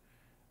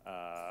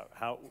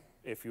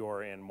 if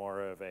you're in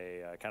more of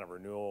a kind of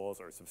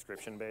renewals or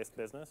subscription-based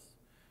business,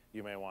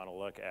 you may want to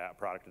look at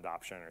product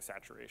adoption or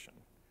saturation.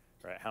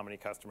 Right? How many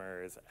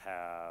customers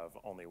have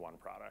only one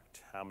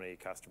product? How many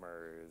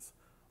customers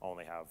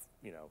only have,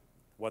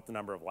 what the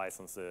number of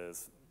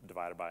licenses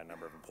divided by a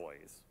number of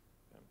employees?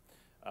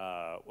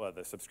 Well,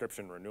 the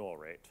subscription renewal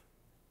rate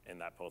in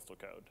that postal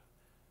code.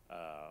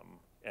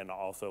 And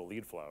also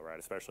lead flow, right?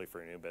 Especially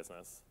for a new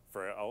business.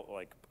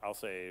 I'll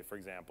say, for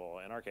example,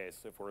 in our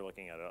case, if we're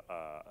looking at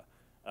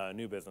a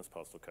new business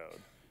postal code,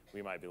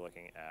 we might be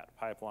looking at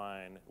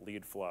pipeline,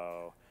 lead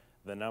flow,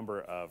 the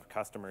number of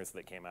customers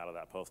that came out of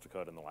that postal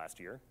code in the last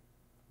year.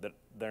 That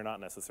they're not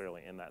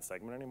necessarily in that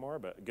segment anymore,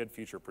 but a good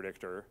future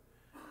predictor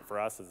for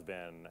us has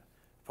been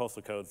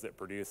postal codes that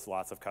produce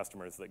lots of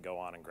customers that go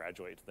on and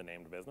graduate to the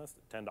named business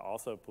tend to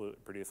also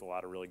produce a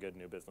lot of really good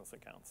new business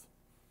accounts,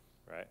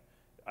 right?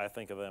 I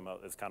think of them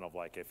as kind of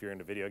like, if you're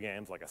into video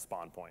games, like a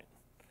spawn point,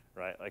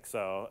 right? Like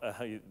so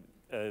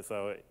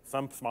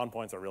some spawn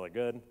points are really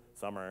good,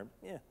 some are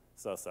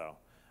so-so.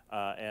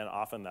 And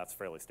often that's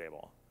fairly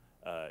stable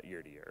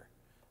year to year.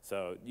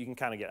 So you can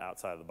kind of get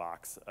outside of the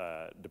box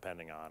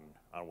depending on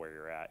where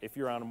you're at. If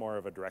you're on more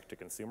of a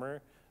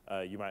direct-to-consumer,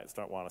 you might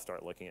want to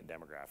start looking at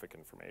demographic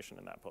information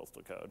in that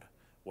postal code.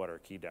 What are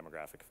key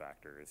demographic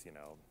factors? You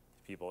know,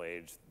 people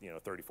aged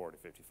 34 to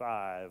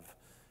 55,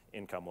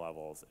 income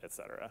levels, et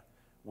cetera.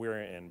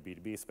 We're in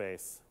B2B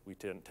space. We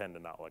tend to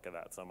not look at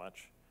that so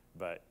much,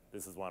 but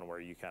this is one where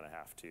you kind of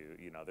have to,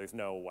 there's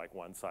no like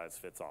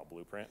one-size-fits-all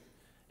blueprint.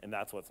 And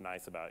that's what's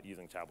nice about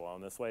using Tableau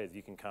in this way is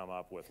you can come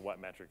up with what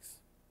metrics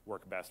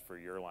work best for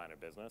your line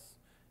of business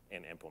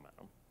and implement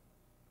them.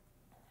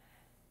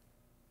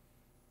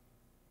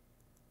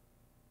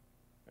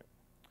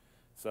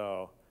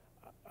 So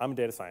I'm a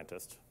data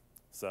scientist.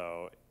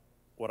 So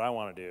what I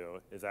want to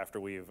do is after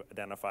we've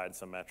identified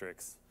some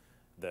metrics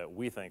that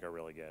we think are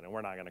really good, and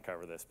we're not going to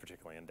cover this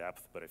particularly in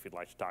depth, but if you'd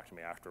like to talk to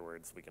me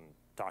afterwards, we can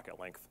talk at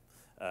length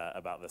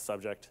about this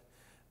subject.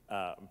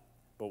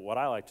 But what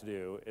I like to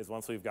do is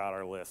once we've got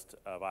our list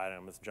of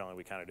items, generally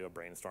we kind of do a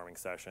brainstorming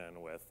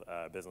session with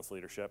business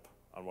leadership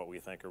on what we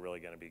think are really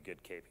going to be good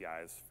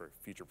KPIs for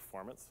future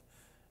performance.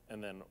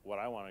 And then what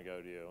I want to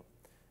go do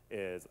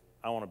is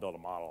I want to build a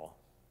model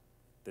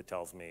that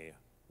tells me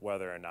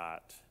whether or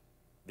not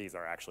these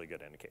are actually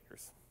good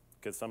indicators.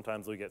 Because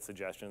sometimes we get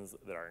suggestions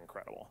that are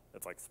incredible.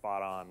 It's like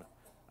spot on,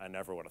 I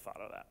never would have thought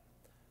of that.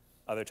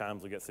 Other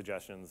times we get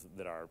suggestions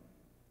that are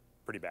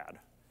pretty bad.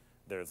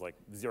 There's like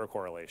zero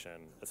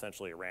correlation,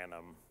 essentially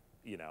random,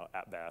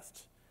 at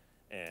best.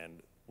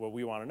 And what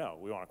we want to know,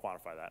 we want to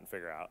quantify that and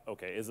figure out,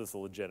 okay, is this a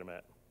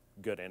legitimate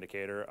good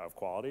indicator of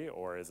quality,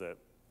 or is it,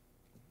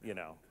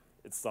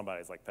 it's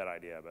somebody's like pet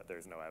idea, but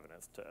there's no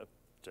evidence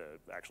to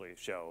actually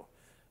show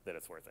that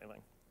it's worth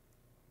anything,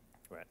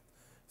 right?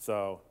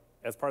 So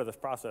as part of this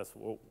process,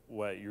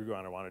 what you're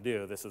going to want to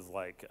do, this is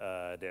like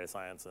data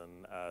science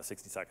in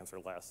 60 seconds or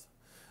less.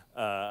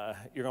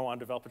 You're going to want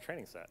to develop a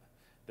training set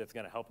that's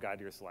going to help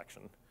guide your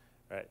selection,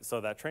 right?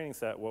 So that training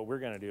set, what we're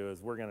going to do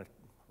is we're going to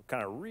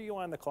kind of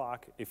rewind the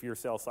clock. If your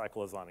sales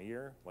cycle is on a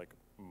year, like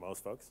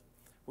most folks,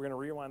 we're going to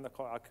rewind the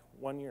clock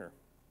 1 year.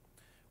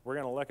 We're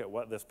going to look at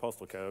what this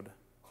postal code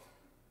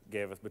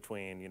gave us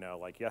between,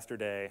 like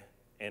yesterday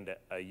and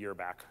a year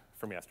back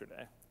from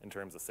yesterday in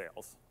terms of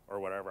sales or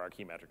whatever our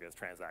key metric is,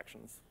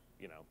 transactions.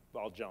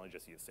 I'll generally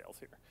just use sales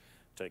here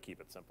to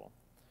keep it simple.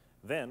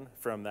 Then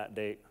from that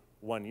date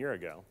 1 year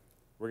ago,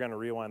 we're going to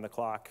rewind the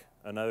clock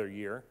another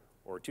year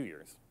or 2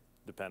 years,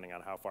 depending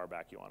on how far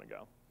back you want to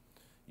go.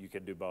 You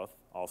could do both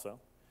also.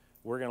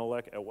 We're going to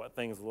look at what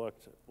things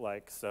looked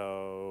like.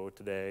 So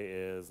today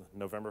is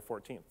November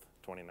 14th,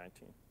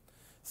 2019.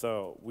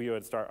 So we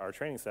would start, our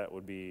training set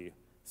would be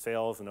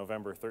sales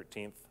November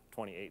 13th,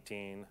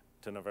 2018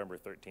 to November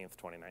 13th,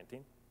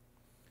 2019.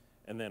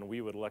 And then we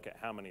would look at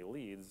how many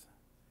leads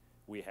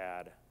we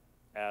had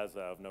as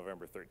of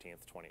November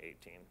 13th,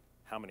 2018.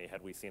 How many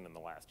had we seen in the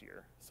last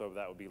year? So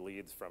that would be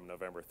leads from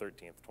November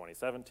 13th,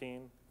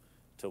 2017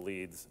 to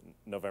leads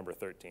November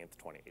 13th,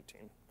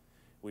 2018.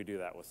 We do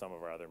that with some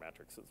of our other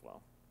metrics as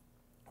well.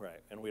 Right,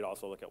 and we'd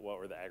also look at what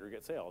were the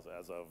aggregate sales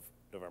as of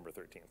November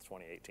 13th,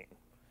 2018.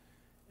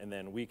 And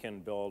then we can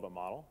build a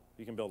model.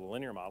 You can build a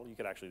linear model. You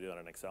could actually do it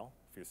in Excel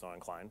if you're so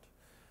inclined.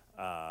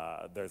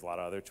 There's a lot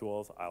of other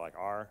tools. I like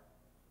R.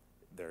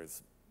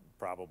 There's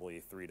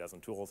probably 3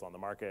 dozen tools on the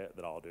market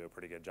that all do a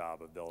pretty good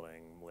job of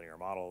building linear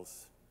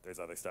models. There's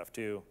other stuff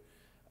too.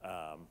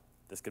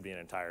 This could be an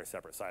entire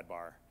separate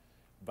sidebar.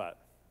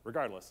 But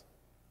regardless,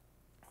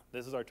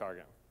 this is our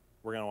target.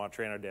 We're going to want to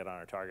train our data on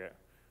our target.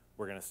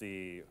 We're going to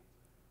see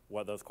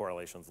what those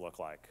correlations look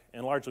like.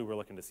 And largely, we're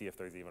looking to see if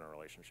there's even a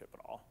relationship at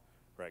all,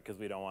 right? Because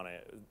we don't want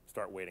to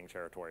start weighting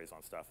territories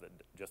on stuff that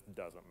just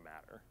doesn't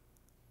matter,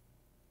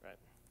 right?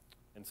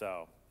 And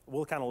so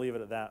we'll kind of leave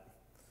it at that.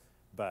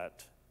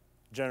 But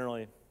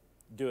generally,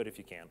 do it if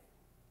you can.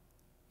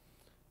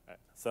 Right.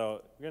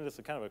 So we're going to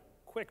just kind of a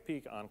quick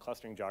peek on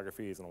clustering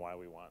geographies and why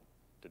we want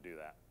to do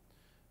that.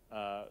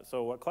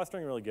 So what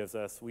clustering really gives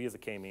us, we use a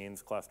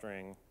k-means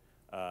clustering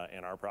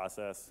in our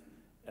process,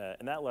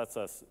 and that lets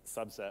us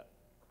subset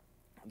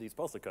these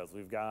postal codes.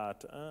 We've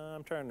got,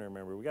 I'm trying to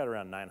remember, we got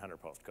around 900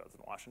 post codes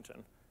in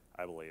Washington,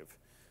 I believe.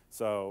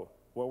 So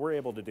what we're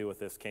able to do with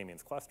this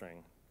k-means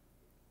clustering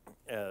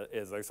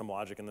is there's some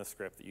logic in this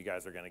script that you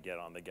guys are going to get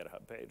on the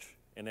GitHub page.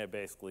 And it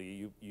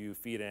basically, you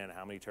feed in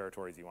how many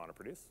territories you want to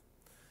produce.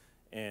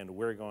 And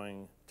we're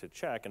going to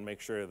check and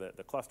make sure that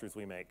the clusters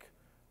we make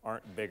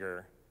aren't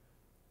bigger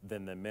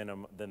than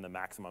the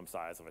maximum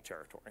size of a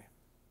territory.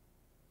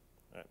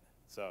 Right.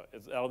 So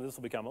this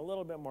will become a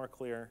little bit more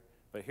clear,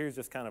 but here's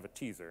just kind of a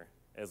teaser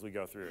as we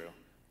go through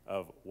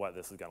of what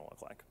this is going to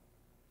look like.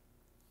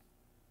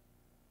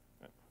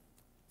 Right.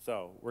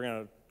 So we're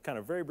going to kind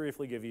of very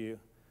briefly give you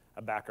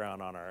a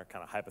background on our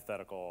kind of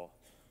hypothetical,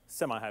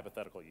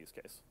 semi-hypothetical use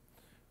case.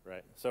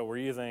 Right. So we're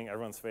using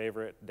everyone's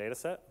favorite data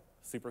set,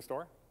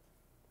 Superstore.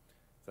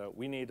 So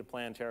we need to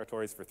plan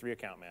territories for 3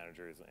 account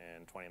managers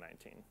in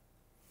 2019.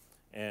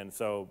 And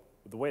so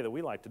the way that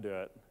we like to do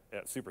it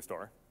at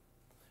Superstore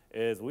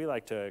is we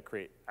like to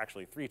create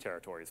actually 3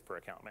 territories per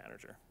account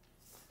manager.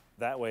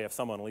 That way, if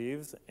someone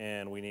leaves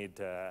and we need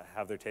to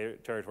have their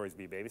territories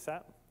be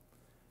babysat,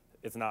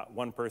 it's not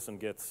one person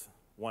gets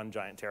one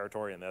giant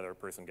territory and the other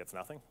person gets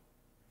nothing.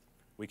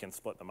 We can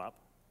split them up.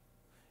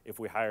 If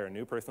we hire a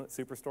new person at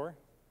Superstore,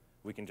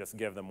 we can just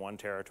give them one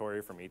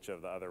territory from each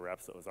of the other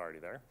reps that was already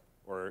there,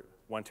 or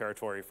one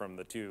territory from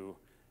the two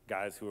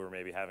guys who are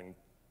maybe having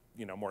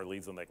more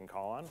leads than they can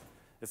call on.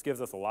 This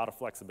gives us a lot of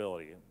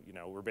flexibility.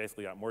 We're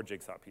basically got more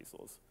jigsaw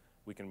pieces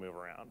we can move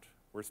around.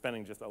 We're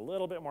spending just a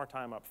little bit more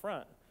time up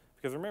front,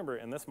 because remember,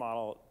 in this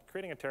model,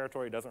 creating a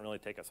territory doesn't really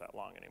take us that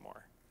long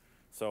anymore.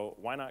 So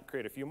why not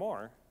create a few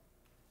more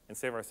and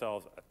save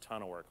ourselves a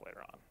ton of work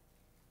later on?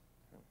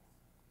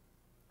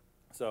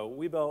 So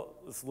we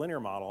built this linear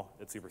model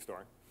at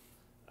Superstore,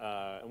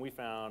 and we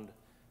found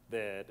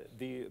that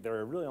there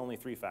are really only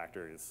 3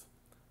 factors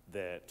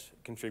that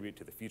contribute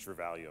to the future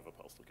value of a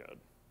postal code.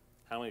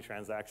 How many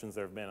transactions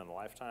there have been in the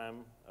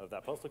lifetime of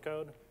that postal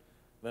code,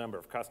 the number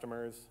of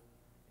customers,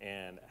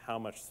 and how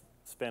much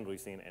spend we've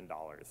seen in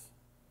dollars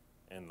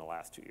in the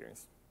last 2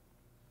 years.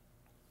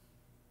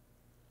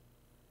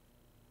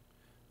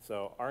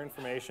 So our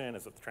information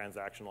is at the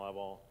transaction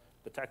level.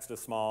 The text is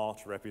small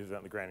to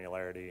represent the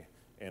granularity,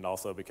 and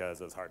also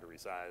because it's hard to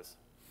resize.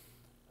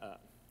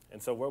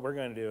 And so what we're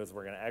going to do is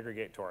we're going to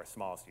aggregate to our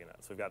smallest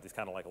units. So we've got these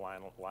kind of like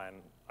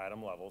line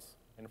item levels.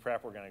 In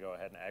prep, we're going to go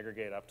ahead and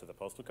aggregate up to the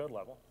postal code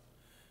level,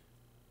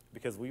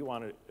 because we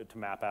wanted to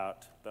map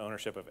out the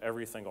ownership of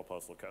every single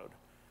postal code,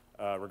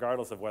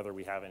 regardless of whether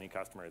we have any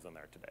customers in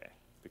there today,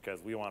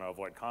 because we want to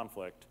avoid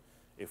conflict.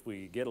 If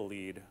we get a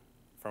lead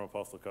from a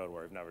postal code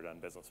where we've never done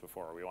business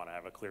before, we want to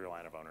have a clear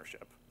line of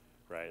ownership,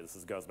 right?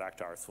 This goes back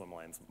to our swim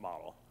lanes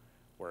model,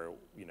 where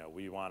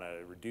we want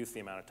to reduce the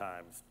amount of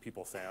times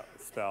people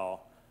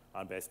spell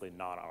on basically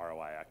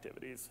non-ROI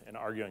activities, and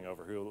arguing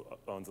over who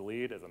owns a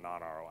lead is a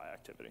non-ROI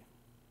activity.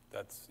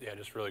 Yeah,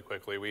 just really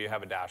quickly, we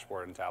have a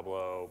dashboard in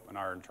Tableau in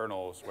our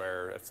internals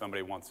where if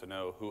somebody wants to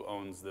know who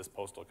owns this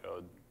postal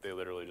code, they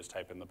literally just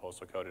type in the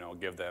postal code and it'll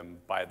give them,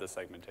 by the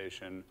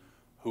segmentation,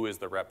 who is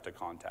the rep to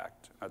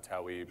contact. That's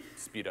how we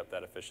speed up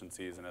that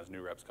efficiencies, and as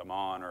new reps come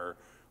on, or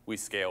we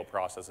scale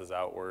processes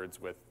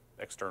outwards with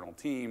external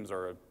teams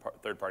or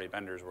third-party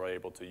vendors, we're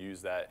able to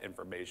use that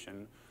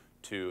information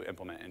to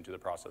implement into the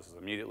processes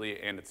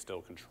immediately, and it's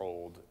still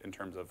controlled in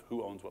terms of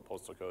who owns what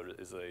postal code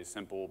is a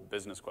simple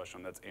business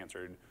question that's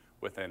answered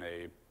within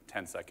a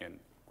 10-second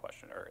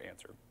question or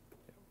answer.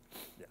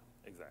 Yeah,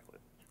 exactly.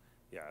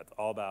 Yeah, it's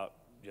all about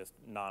just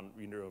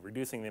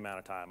reducing the amount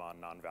of time on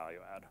non-value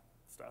add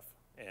stuff,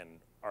 and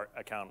our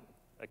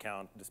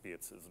account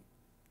disputes is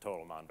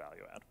total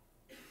non-value add.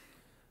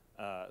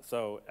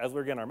 So as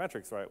we're getting our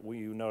metrics right, we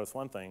notice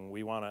one thing.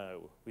 We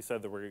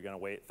said that we're going to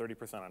weight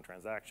 30% on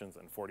transactions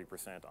and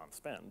 40% on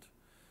spend.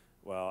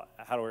 Well,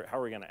 how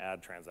are we going to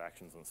add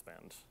transactions and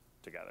spend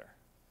together,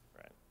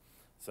 right?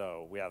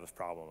 So we have this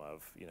problem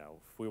of,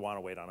 if we want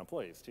to weight on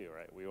employees too,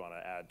 right? We want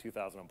to add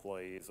 2,000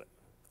 employees,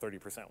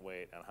 30%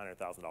 weight, and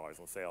 $100,000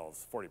 in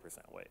sales, 40%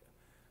 weight.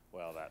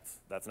 Well,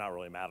 that's not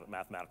really a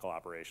mathematical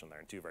operation. They're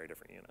in 2 very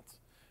different units,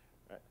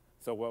 right?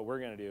 So what we're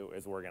going to do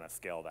is we're going to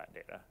scale that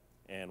data.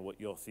 And what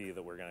you'll see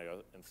that we're going to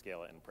go and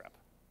scale it in prep.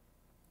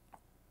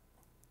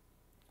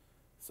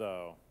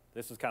 So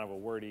this is kind of a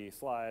wordy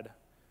slide.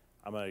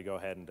 I'm going to go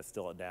ahead and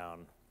distill it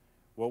down.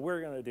 What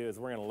we're going to do is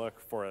we're going to look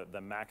for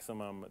the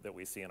maximum that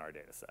we see in our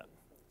data set.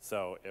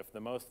 So if the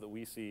most that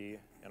we see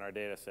in our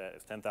data set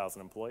is 10,000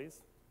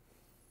 employees,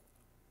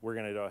 we're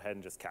going to go ahead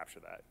and just capture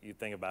that. You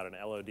think about an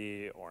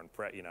LOD or in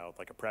prep,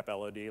 like a prep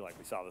LOD like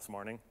we saw this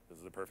morning. This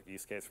is a perfect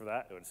use case for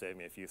that. It would save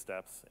me a few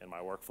steps in my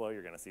workflow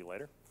you're going to see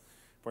later.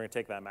 We're going to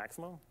take that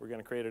maximum, we're going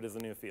to create it as a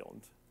new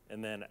field.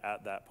 And then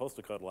at that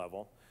postal code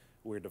level,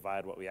 we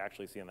divide what we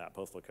actually see in that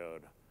postal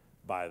code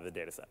by the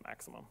data set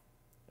maximum.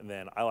 And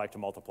then I like to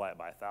multiply it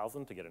by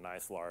 1,000 to get a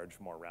nice, large,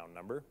 more round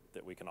number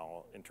that we can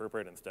all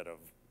interpret instead of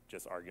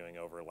just arguing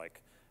over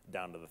like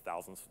down to the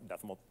thousandth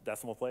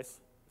decimal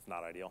place. It's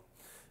not ideal.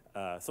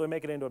 So we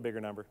make it into a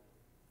bigger number.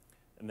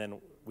 And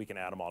then we can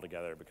add them all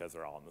together because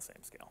they're all on the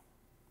same scale.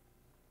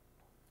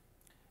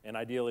 And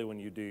ideally, when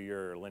you do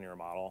your linear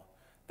model,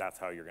 that's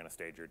how you're going to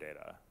stage your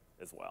data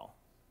as well,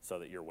 so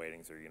that your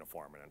weightings are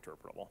uniform and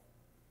interpretable.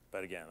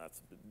 But again, that's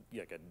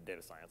like a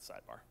data science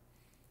sidebar.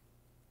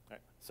 All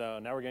right, so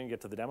now we're going to get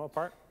to the demo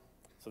part.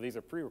 So these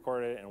are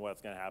pre-recorded, and what's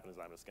going to happen is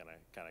I'm just going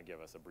to kind of give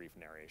us a brief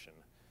narration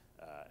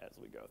as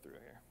we go through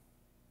here.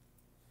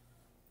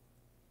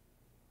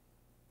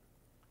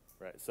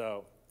 Right,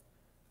 so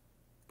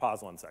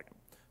pause 1 second.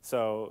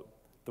 So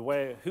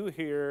who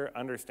here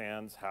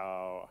understands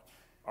how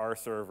our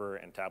server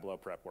and Tableau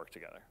prep work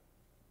together?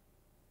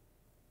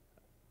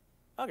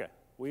 Okay,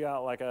 we got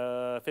like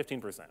a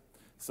 15%.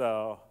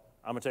 So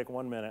I'm gonna take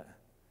 1 minute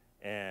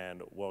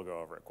and we'll go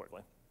over it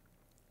quickly.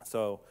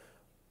 So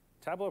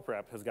Tableau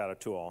Prep has got a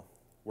tool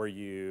where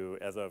you,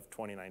 as of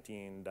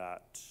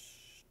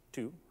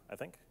 2019.2, I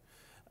think,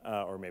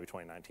 or maybe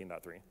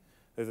 2019.3,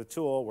 there's a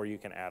tool where you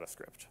can add a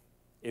script.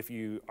 If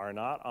you are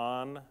not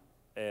on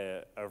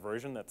a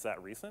version that's that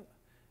recent,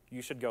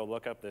 you should go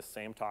look up this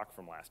same talk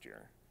from last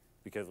year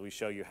because we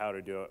show you how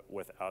to do it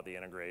without the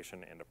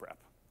integration into prep.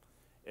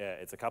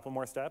 It's a couple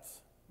more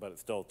steps, but it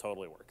still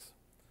totally works.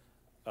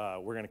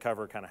 We're going to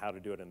cover kind of how to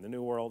do it in the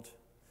new world,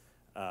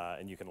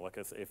 and you can look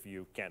us, if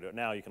you can't do it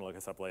now, you can look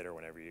us up later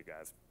whenever you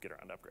guys get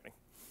around to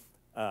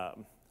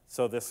upgrading.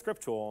 So this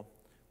script tool,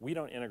 we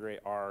don't integrate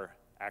R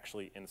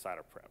actually inside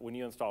of prep. When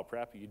you install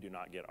prep, you do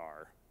not get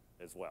R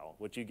as well.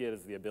 What you get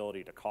is the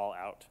ability to call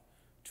out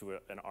to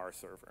an R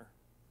server.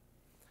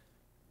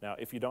 Now,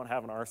 if you don't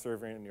have an R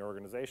server in your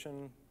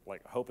organization,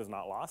 like hope is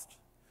not lost.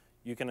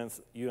 You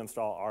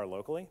install R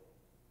locally,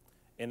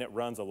 and it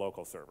runs a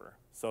local server.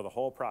 So the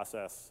whole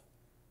process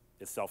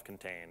is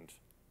self-contained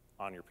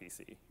on your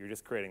PC. You're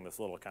just creating this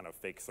little kind of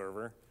fake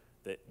server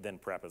that then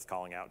prep is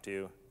calling out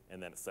to,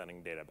 and then it's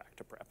sending data back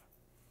to prep.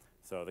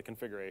 So the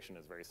configuration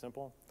is very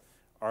simple.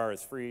 R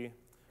is free.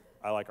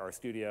 I like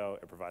RStudio.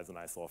 It provides a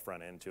nice little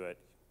front end to it.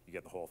 You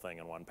get the whole thing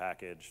in one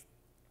package.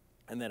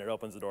 And then it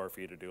opens the door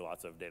for you to do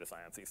lots of data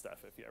science-y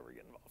stuff if you ever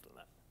get involved in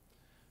that.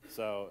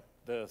 So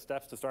the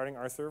steps to starting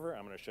our server,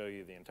 I'm going to show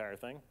you the entire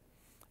thing.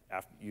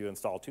 After you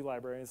install 2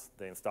 libraries,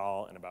 they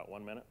install in about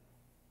 1 minute.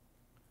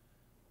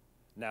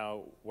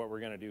 Now, what we're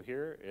going to do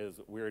here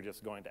is we're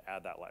just going to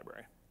add that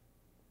library.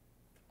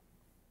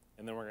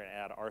 And then we're going to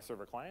add our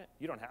server client.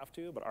 You don't have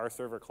to, but our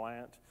server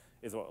client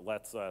is what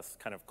lets us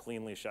kind of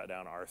cleanly shut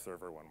down our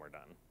server when we're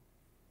done.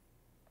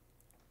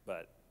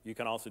 But you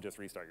can also just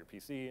restart your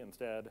PC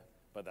instead,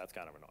 but that's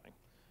kind of annoying.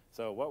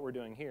 So what we're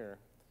doing here,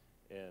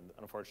 and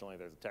unfortunately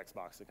there's a text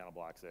box that kind of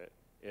blocks it,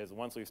 is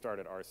once we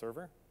started our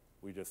server,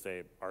 we just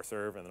say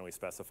rserve and then we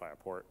specify a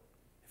port.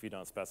 If you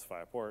don't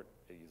specify a port,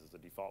 it uses the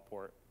default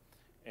port.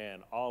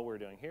 And all we're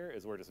doing here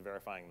is we're just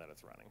verifying that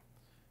it's running.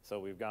 So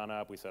we've gone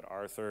up, we said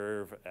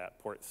rserve at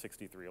port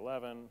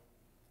 6311,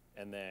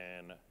 and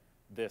then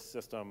this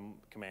system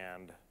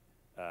command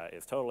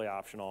is totally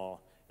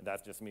optional, and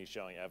that's just me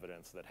showing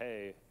evidence that,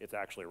 hey, it's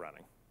actually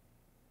running.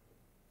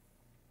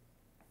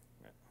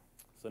 Right.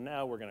 So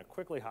now we're going to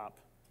quickly hop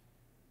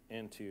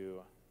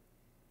into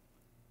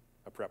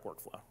a prep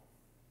workflow.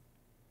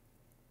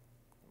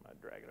 I might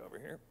drag it over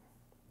here.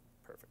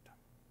 Perfect.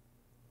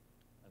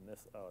 And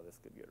this, oh, this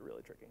could get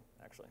really tricky,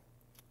 actually.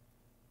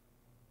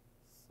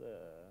 So,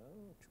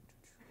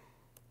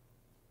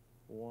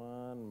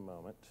 one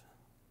moment,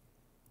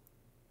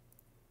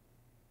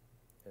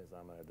 as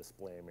I'm going to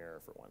display a mirror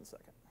for 1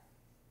 second.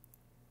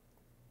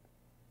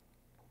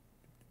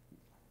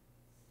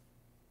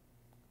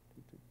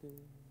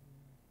 Duplicate.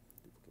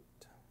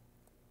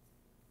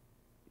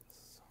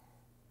 Yes.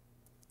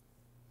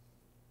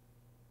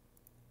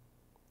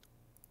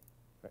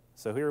 Right.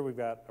 So here we've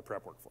got a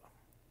prep workflow.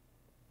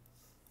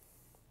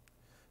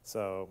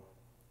 So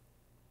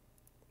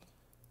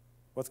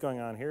what's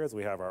going on here is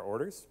we have our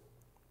orders,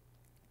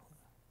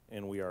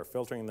 and we are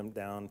filtering them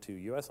down to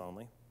US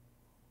only,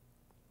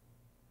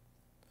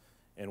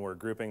 and we're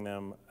grouping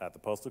them at the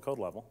postal code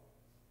level,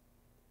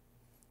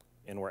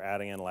 and we're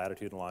adding in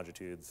latitude and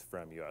longitudes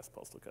from US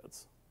postal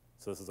codes.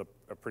 So this is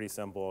a pretty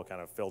simple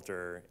kind of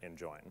filter and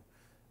join.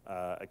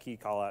 A key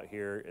call out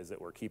here is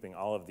that we're keeping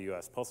all of the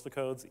US postal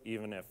codes,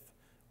 even if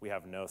we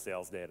have no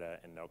sales data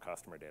and no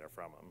customer data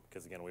from them,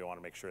 because again, we want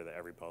to make sure that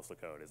every postal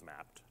code is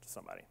mapped to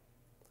somebody.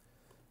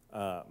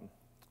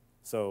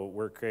 So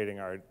we're creating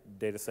our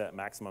data set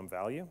maximum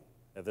value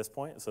at this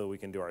point so we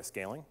can do our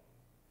scaling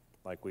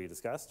like we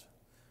discussed.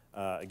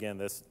 Again,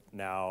 this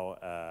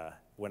now,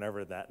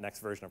 whenever that next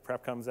version of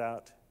prep comes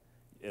out,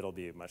 it'll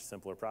be a much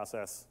simpler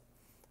process.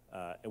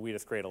 And we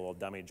just create a little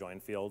dummy join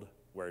field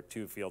where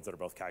 2 fields that are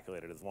both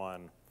calculated as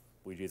one,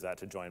 we use that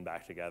to join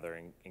back together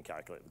and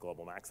calculate the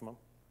global maximum.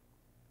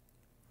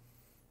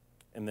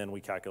 And then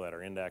we calculate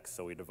our index,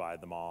 so we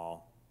divide them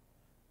all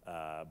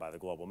by the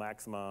global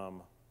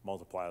maximum,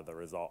 multiply the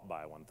result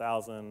by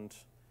 1,000,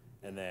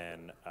 and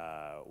then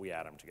we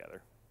add them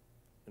together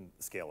and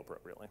scale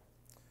appropriately.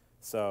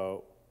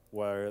 So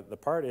where the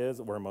part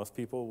is where most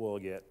people will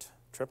get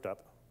tripped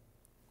up,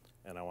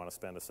 and I want to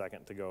spend a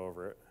second to go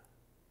over it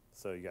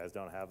so you guys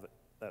don't have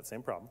that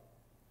same problem,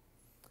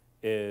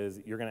 is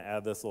you're going to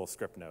add this little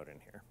script node in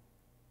here.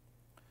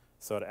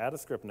 So to add a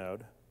script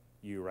node,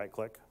 you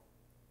right-click,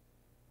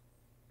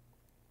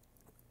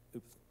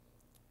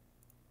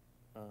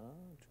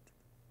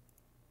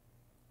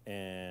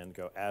 and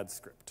go add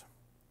script.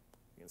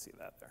 You can see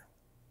that there.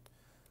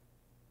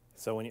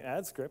 So when you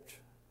add script,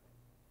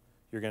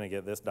 you're going to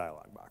get this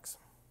dialog box.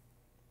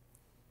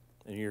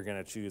 And you're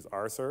going to choose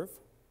rserve,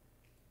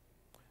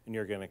 and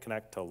you're going to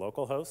connect to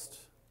localhost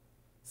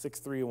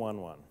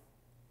 6311.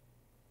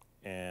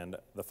 And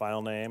the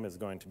file name is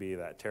going to be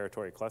that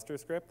territory cluster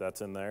script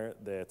that's in there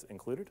that's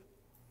included.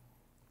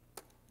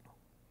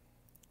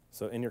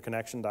 So in your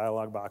connection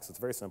dialog box, it's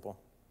very simple.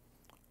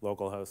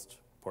 Localhost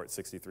port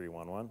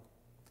 6311.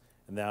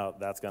 And now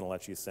that's going to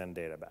let you send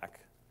data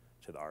back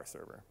to the R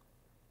server.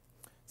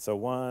 So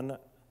one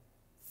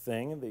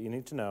thing that you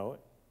need to know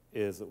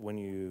is when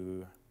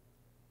you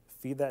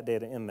feed that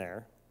data in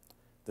there,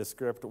 the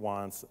script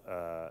wants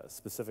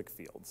specific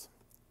fields.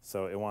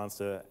 So it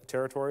wants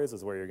territories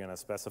is where you're going to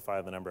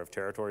specify the number of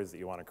territories that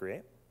you want to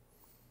create.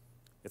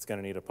 It's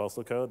going to need a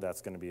postal code.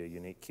 That's going to be a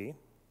unique key.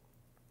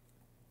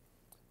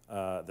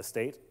 The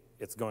state,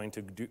 it's going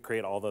to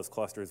create all those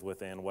clusters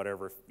within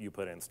whatever you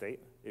put in state.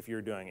 If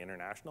you're doing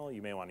international,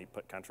 you may want to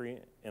put country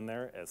in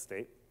there as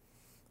state.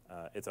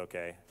 It's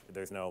okay.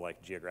 There's no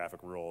like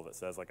geographic rule that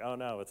says like, oh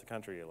no, it's a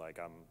country, like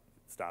I'm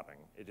stopping.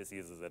 It just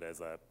uses it as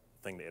a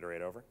thing to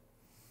iterate over.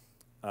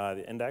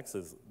 The index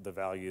is the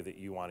value that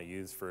you want to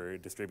use for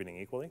distributing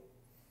equally.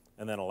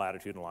 And then a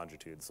latitude and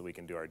longitude so we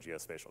can do our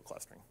geospatial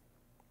clustering.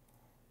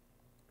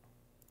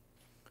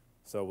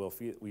 So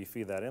we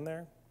feed that in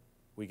there.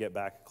 We get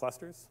back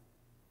clusters.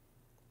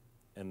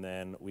 And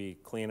then we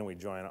clean and we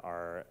join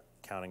our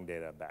counting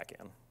data back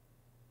in.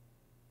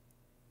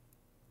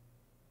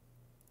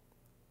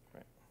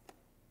 Right.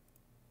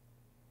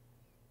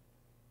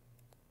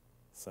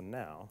 So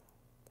now,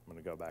 I'm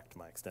going to go back to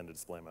my extended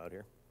display mode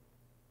here.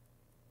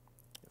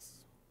 Yes.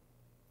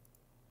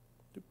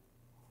 Doop.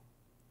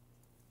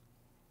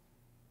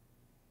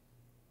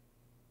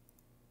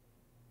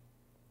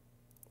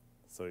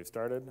 So we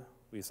started,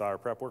 we saw our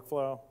prep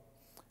workflow.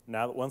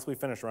 Now that once we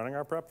finish running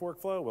our prep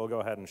workflow, we'll go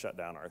ahead and shut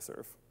down our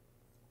serve.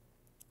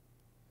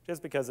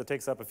 Just because it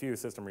takes up a few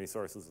system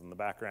resources in the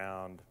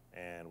background,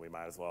 and we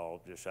might as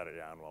well just shut it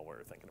down while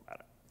we're thinking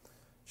about it.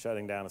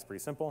 Shutting down is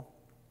pretty simple.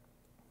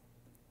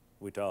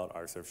 We tell it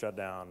our serve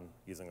shutdown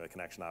using the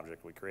connection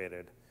object we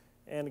created.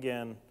 And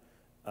again,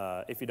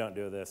 if you don't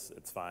do this,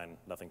 it's fine.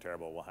 Nothing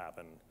terrible will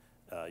happen.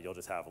 You'll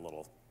just have a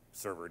little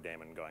server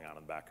daemon going on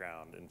in the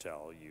background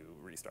until you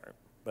restart.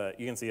 But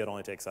you can see it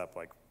only takes up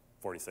like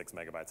 46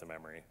 megabytes of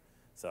memory.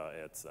 So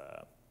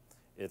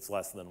it's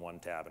less than 1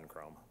 tab in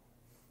Chrome.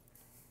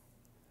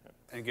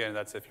 And again,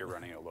 that's if you're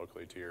running it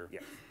locally to your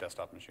Yeah.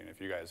 desktop machine.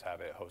 If you guys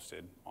have it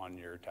hosted on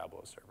your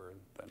Tableau server,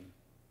 then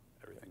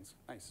everything's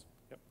nice.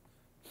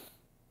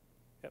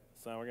 Yep,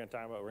 so we're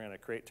going to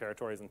create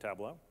territories in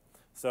Tableau.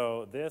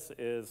 So this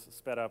is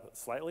sped up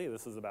slightly.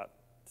 This is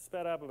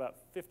sped up about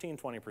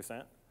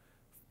 15–20%,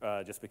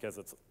 just because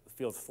it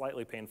feels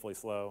slightly painfully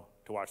slow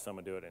to watch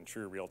someone do it in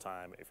true real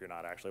time if you're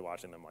not actually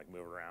watching them like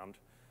move around.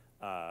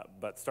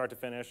 But start to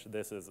finish,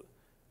 this is,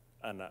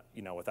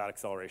 without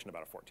acceleration,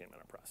 about a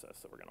 14-minute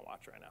process that we're going to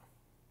watch right now.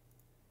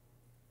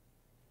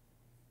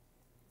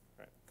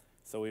 Right.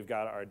 So we've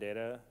got our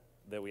data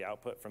that we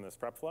output from this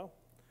prep flow.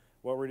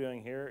 What we're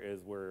doing here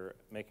is we're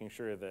making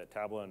sure that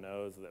Tableau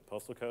knows that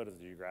postal code is a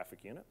geographic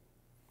unit.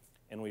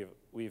 And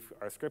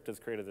our script has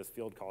created this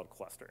field called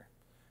cluster.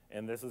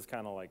 And this is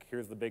kind of like,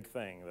 here's the big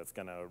thing that's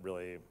going to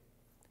really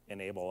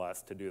enable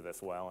us to do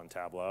this well in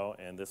Tableau.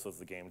 And this was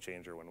the game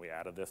changer when we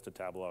added this to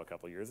Tableau a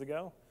couple years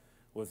ago,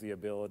 was the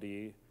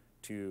ability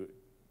to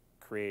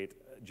create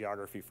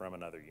geography from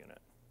another unit.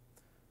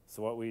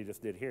 So what we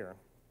just did here,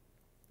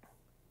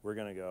 we're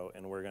going to go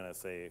and we're going to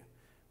say,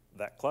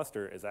 that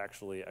cluster is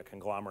actually a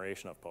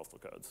conglomeration of postal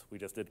codes. We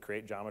just did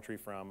create geometry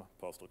from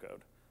postal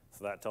code.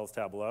 So that tells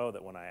Tableau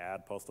that when I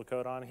add postal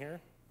code on here,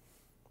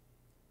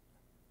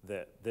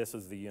 that this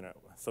is the unit.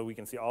 So we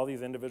can see all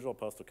these individual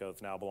postal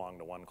codes now belong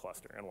to one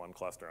cluster and one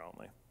cluster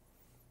only.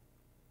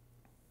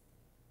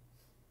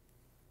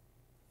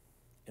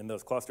 And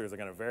those clusters are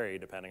going to vary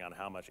depending on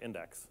how much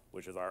index,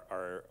 which is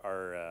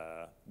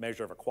our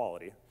measure of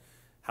equality,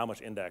 how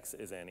much index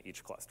is in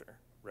each cluster,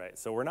 right?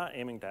 So we're not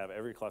aiming to have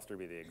every cluster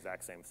be the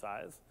exact same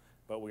size,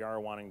 but we are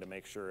wanting to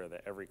make sure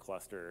that every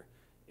cluster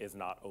is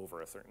not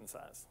over a certain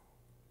size.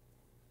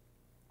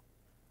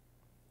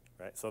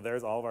 Right, so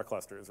there's all of our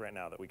clusters right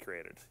now that we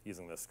created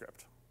using this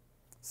script.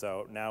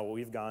 So now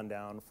we've gone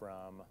down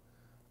from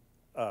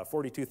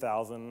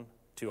 42,000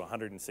 to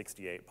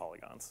 168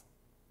 polygons.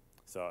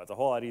 So it's a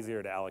whole lot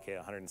easier to allocate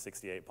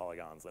 168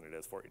 polygons than it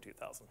is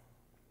 42,000.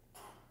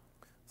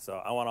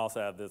 So I want to also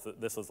add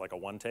this is like a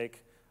one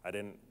take. I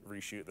didn't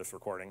reshoot this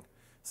recording.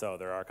 So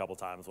there are a couple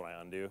times when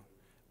I undo,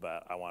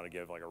 but I want to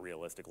give like a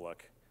realistic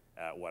look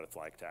at what it's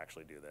like to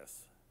actually do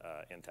this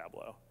in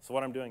Tableau. So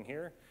what I'm doing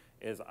here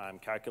is I'm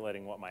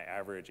calculating what my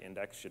average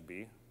index should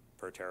be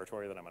per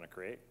territory that I'm going to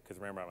create. Because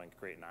remember, I'm going to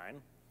create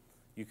 9.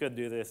 You could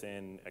do this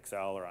in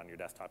Excel or on your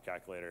desktop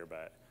calculator,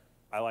 but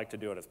I like to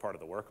do it as part of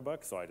the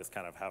workbook. So I just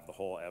kind of have the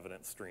whole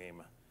evidence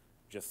stream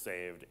just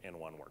saved in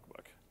one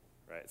workbook.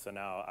 Right? So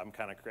now I'm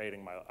kind of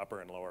creating my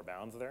upper and lower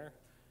bounds there.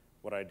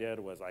 What I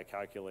did was I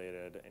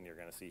calculated, and you're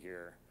going to see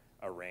here,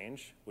 a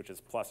range, which is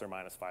plus or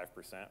minus 5%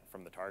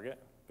 from the target,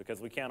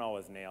 because we can't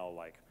always nail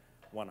like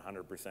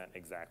 100%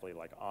 exactly,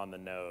 like on the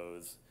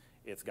nose,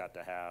 it's got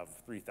to have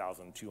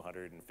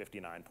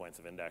 3,259 points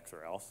of index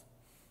or else.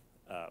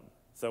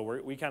 So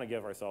we kind of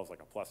give ourselves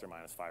like a plus or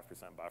minus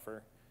 5%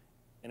 buffer.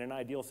 In an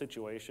ideal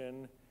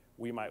situation,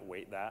 we might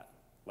weight that.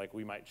 Like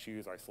we might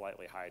choose our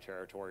slightly high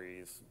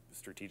territories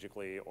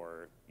strategically,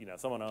 or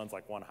someone owns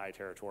like one high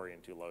territory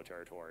and 2 low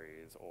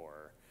territories,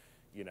 or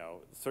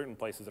certain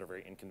places that are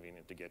very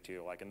inconvenient to get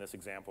to. Like in this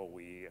example,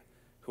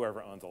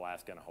 whoever owns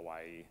Alaska and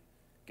Hawaii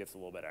gets a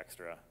little bit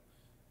extra.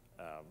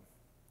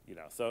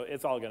 So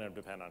it's all going to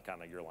depend on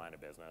kind of your line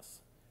of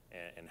business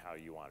and how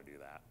you want to do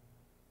that.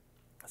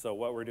 So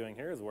what we're doing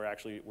here is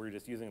we're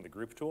just using the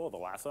group tool, the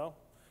lasso.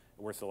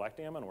 We're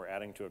selecting them and we're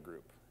adding to a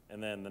group.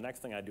 And then the next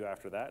thing I do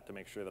after that to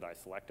make sure that I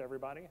select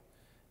everybody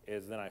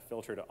is then I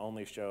filter to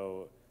only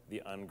show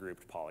the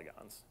ungrouped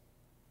polygons.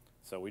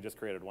 So we just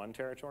created one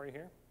territory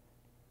here.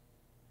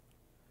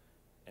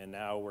 And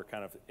now we're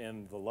kind of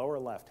in the lower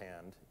left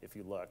hand, if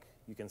you look,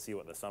 you can see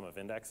what the sum of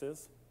index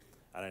is.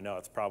 And I know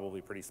it's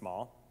probably pretty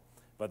small,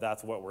 but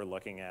that's what we're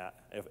looking at.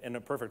 If in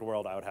a perfect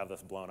world, I would have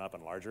this blown up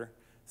and larger,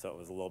 so it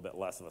was a little bit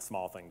less of a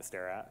small thing to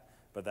stare at.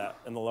 But that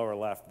in the lower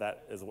left,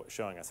 that is what's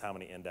showing us how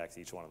many index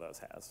each one of those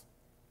has.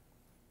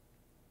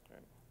 Right.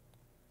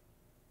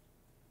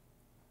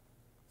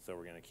 So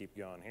we're gonna keep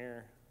going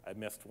here. I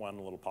missed one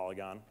little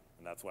polygon,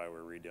 and that's why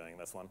we're redoing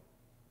this one.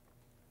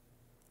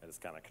 I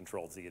just kind of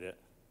Control-Z'd it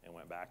and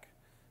went back.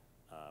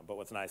 But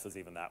what's nice is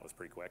even that was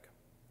pretty quick.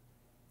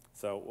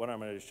 So what I'm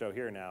going to show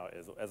here now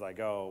is, as I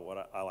go,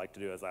 what I like to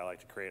do is I like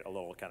to create a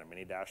little kind of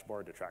mini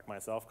dashboard to track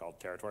myself called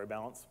territory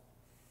balance.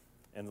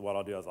 And what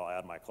I'll do is I'll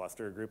add my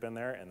cluster group in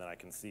there, and then I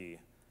can see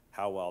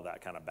how well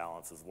that kind of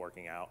balance is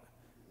working out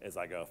as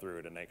I go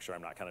through to make sure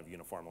I'm not kind of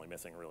uniformly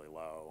missing really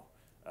low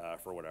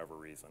for whatever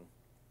reason.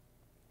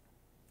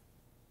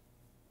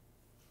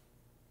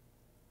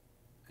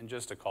 And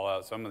just to call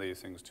out some of these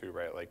things too,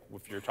 right? Like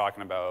if you're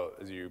talking about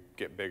as you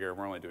get bigger,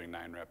 we're only doing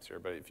 9 reps here,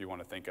 but if you want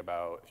to think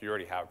about, if you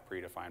already have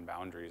predefined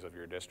boundaries of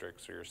your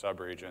districts or your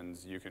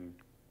subregions, you can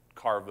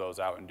carve those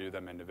out and do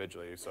them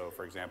individually. So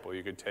for example,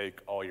 you could take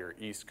all your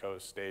East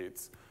Coast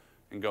states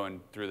and go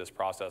through this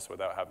process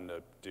without having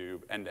to do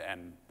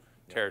end-to-end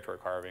territory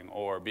carving,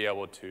 or be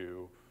able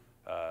to,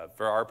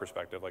 for our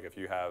perspective, like if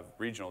you have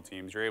regional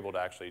teams, you're able to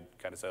actually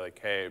kind of say like,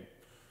 hey,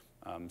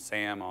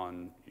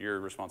 Sam,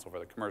 you're responsible for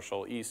the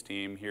commercial East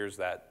team. Here's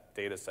that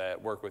data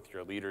set. Work with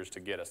your leaders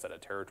to get a set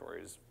of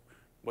territories.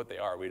 What they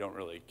are, we don't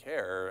really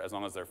care as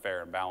long as they're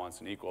fair and balanced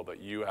and equal, but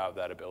you have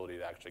that ability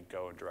to actually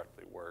go and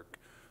directly work.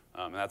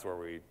 And that's where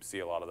we see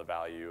a lot of the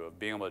value of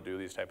being able to do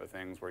these type of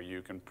things where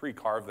you can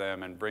pre-carve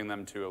them and bring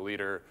them to a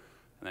leader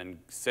and then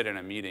sit in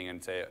a meeting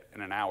and say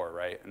in an hour,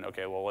 right? And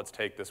okay, well, let's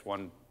take this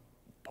one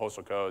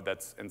postal code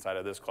that's inside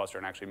of this cluster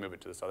and actually move it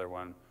to this other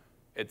one.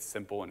 It's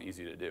simple and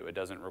easy to do. It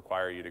doesn't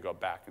require you to go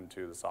back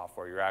into the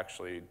software. You're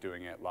actually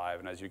doing it live.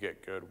 And as you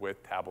get good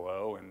with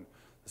Tableau and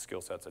the skill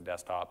sets of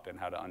desktop and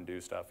how to undo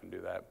stuff and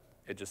do that,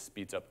 it just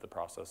speeds up the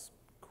process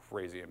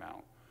crazy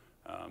amount.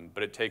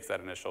 But it takes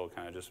that initial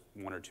kind of just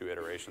 1 or 2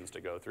 iterations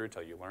to go through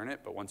till you learn it.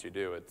 But once you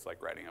do, it's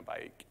like riding a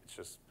bike. It's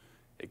just,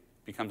 it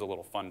becomes a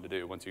little fun to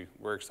do.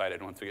 We're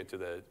excited once we get to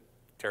the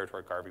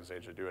territory carving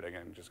stage to do it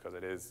again, just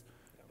because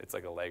it's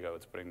like a Lego.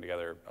 It's putting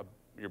together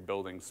you're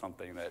building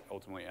something that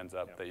ultimately ends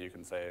up that you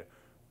can say,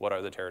 what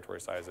are the territory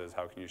sizes?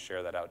 How can you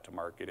share that out to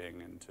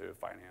marketing and to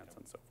finance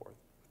and so forth?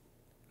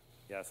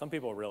 Yeah, some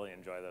people really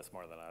enjoy this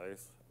more than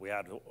others. We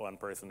had one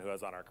person who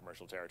was on our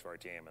commercial territory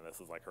team, and this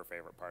was like her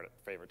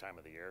favorite time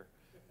of the year.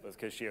 It was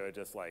because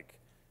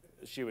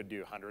she would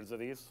do hundreds of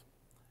these,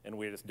 and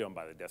we just do them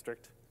by the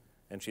district.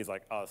 And she's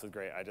like, oh, this is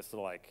great. I just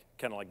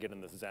kind of get in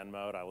this Zen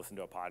mode. I listen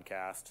to a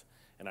podcast,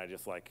 and I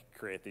just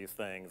create these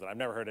things. And I've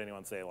never heard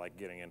anyone say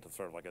getting into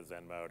sort of like a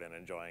Zen mode and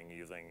enjoying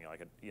using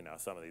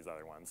some of these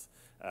other ones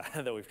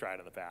that we've tried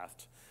in the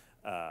past.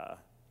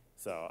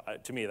 So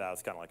to me, that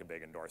was kind of like a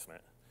big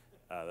endorsement.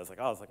 That's like,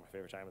 oh, it's like my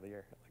favorite time of the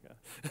year.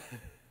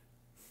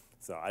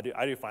 So I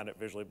do find it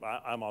visually.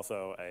 I'm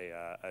also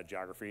a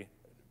geography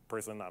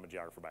person. I'm a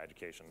geographer by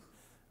education.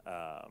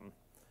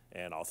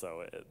 And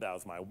also, that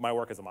was my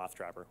work as a moth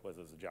trapper was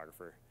as a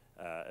geographer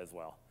as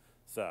well.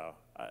 So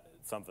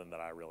something that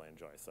I really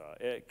enjoy. So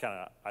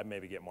I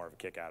maybe get more of a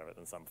kick out of it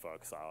than some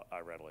folks, I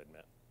readily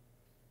admit.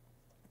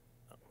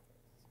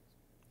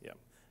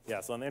 Yeah,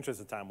 so in the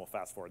interest of time, we'll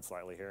fast forward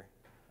slightly here,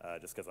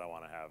 just because I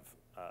want to have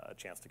a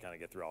chance to kind of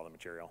get through all the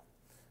material.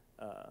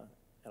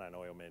 And I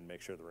know we'll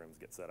make sure the rooms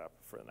get set up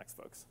for the next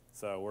folks.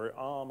 So we're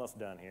almost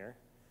done here.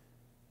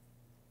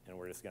 And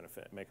we're just going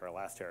to make our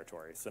last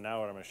territory. So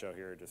now what I'm going to show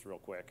here just real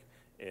quick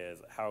is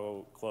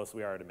how close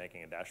we are to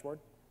making a dashboard.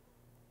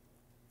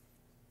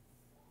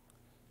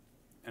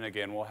 And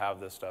again, we'll have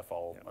this stuff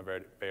all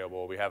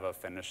available. We have a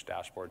finished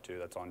dashboard too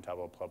that's on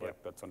Tableau Public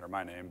that's under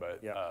my name,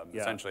 but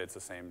essentially it's the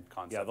same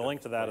concept. Yeah, the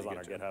link to that is on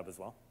our GitHub as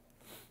well.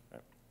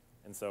 Right.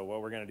 And so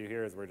what we're going to do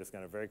here is we're just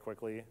going to very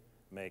quickly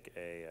make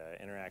a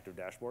interactive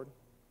dashboard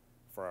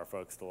for our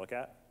folks to look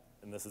at.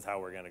 And this is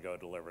how we're going to go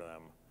deliver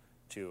them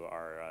to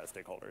our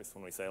stakeholders.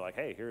 When we say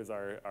hey, here's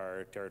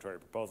our territory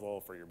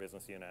proposal for your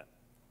business unit.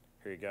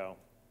 Here you go.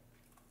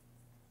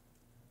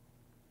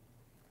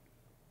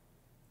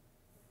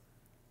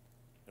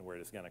 And we're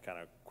just gonna kind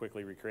of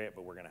quickly recreate,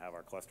 but we're gonna have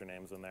our cluster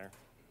names in there.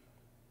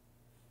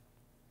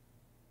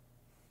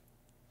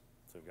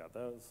 So we've got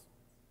those.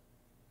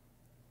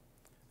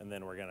 And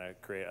then we're gonna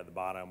create at the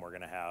bottom, we're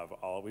gonna have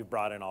we've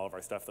brought in all of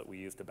our stuff that we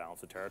use to balance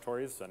the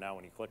territories. So now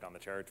when you click on the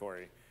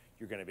territory,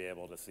 you're gonna be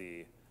able to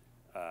see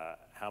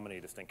how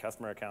many distinct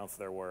customer accounts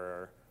there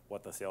were,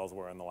 what the sales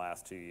were in the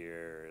last 2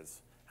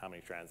 years, how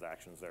many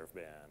transactions there have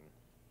been,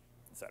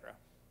 et cetera.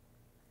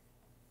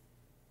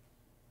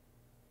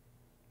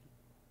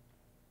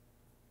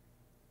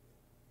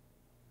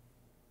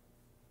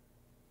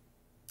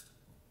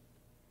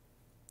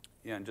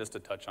 Yeah, and just to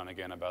touch on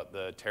again about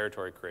the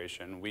territory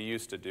creation, we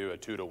used to do a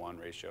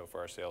 2-to-1 ratio for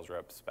our sales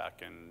reps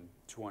back in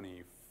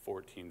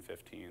 2014,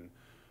 15.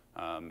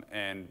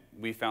 And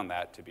we found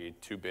that to be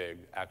too big,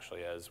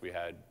 actually, as we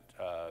had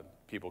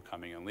people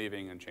coming and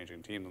leaving and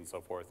changing teams and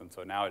so forth. And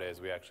so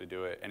nowadays, we actually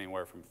do it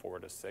anywhere from 4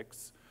 to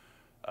 6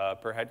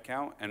 per head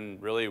count.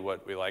 And really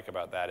what we like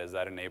about that is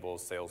that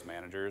enables sales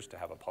managers to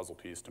have a puzzle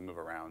piece to move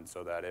around,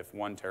 so that if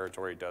one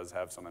territory does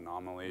have some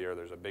anomaly or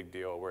there's a big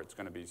deal where it's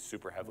going to be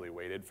super heavily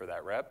weighted for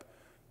that rep,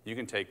 you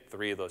can take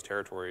 3 of those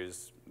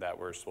territories that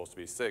were supposed to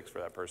be 6 for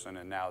that person,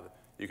 and now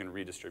you can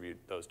redistribute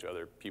those to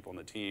other people in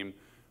the team,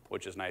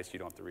 which is nice. You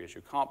don't have to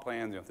reissue comp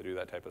plans. You don't have to do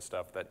that type of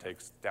stuff. That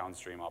takes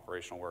downstream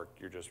operational work.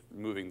 You're just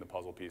moving the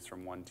puzzle piece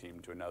from one team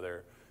to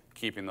another,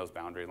 keeping those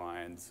boundary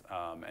lines,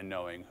 and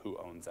knowing who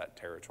owns that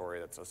territory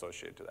that's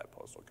associated to that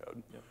postal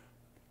code. Yep.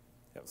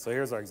 Yep. So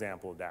here's our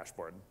example of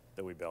dashboard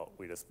that we built.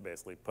 We just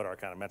basically put our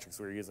kind of metrics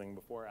we were using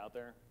before out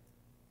there,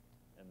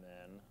 and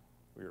then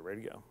we were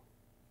ready to go.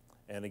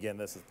 And again,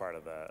 this is part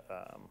of the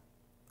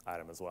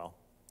item as well.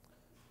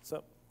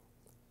 So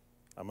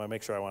I'm going to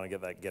make sure I want to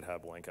get that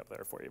GitHub link up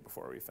there for you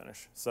before we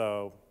finish.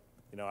 So,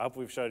 I hope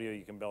we've showed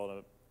you can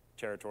build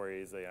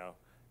territories,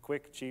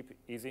 quick, cheap,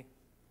 easy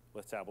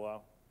with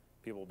Tableau.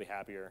 People will be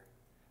happier,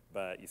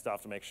 but you still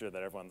have to make sure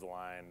that everyone's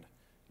aligned.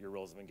 Your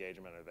rules of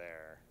engagement are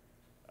there.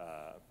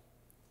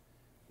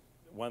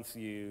 Once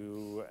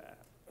you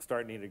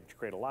start needing to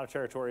create a lot of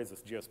territories,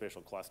 this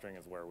geospatial clustering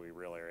is where we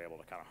really are able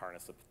to kind of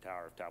harness the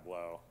power of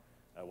Tableau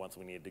once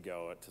we need to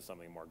go to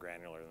something more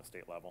granular than the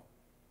state level.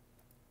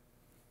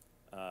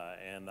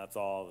 And that's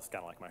all. It's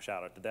kind of like my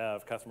shout out to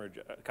Dev.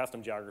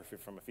 Custom geography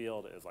from a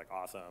field is like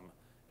awesome.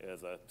 It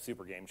is a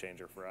super game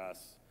changer for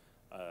us.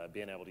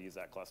 Being able to use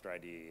that cluster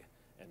ID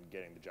and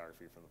getting the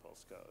geography from the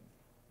postcode,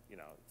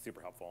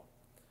 super helpful.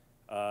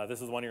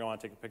 This is one you're going to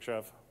want to take a picture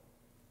of.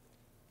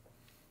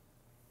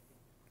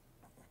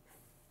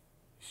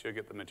 You should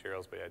get the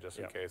materials, but yeah, just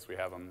in case we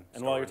have them.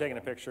 And while you're taking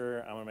a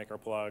picture, I'm going to make our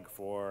plug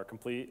for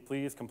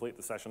please complete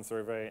the session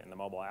survey in the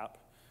mobile app.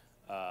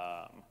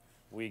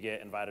 We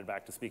get invited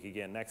back to speak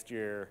again next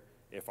year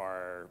if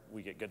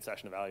we get good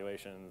session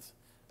evaluations,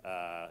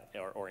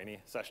 or any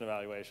session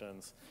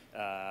evaluations.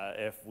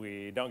 If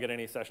we don't get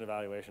any session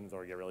evaluations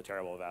or get really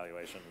terrible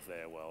evaluations,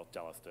 they will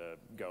tell us to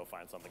go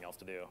find something else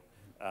to do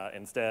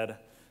instead.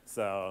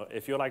 So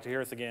if you would like to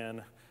hear us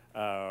again,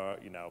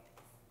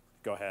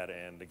 go ahead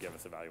and give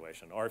us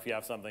evaluation. Or if you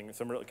have some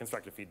really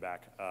constructive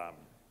feedback,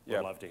 we'd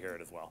love to hear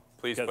it as well.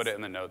 Please put it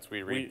in the notes.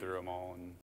 We read through them all. And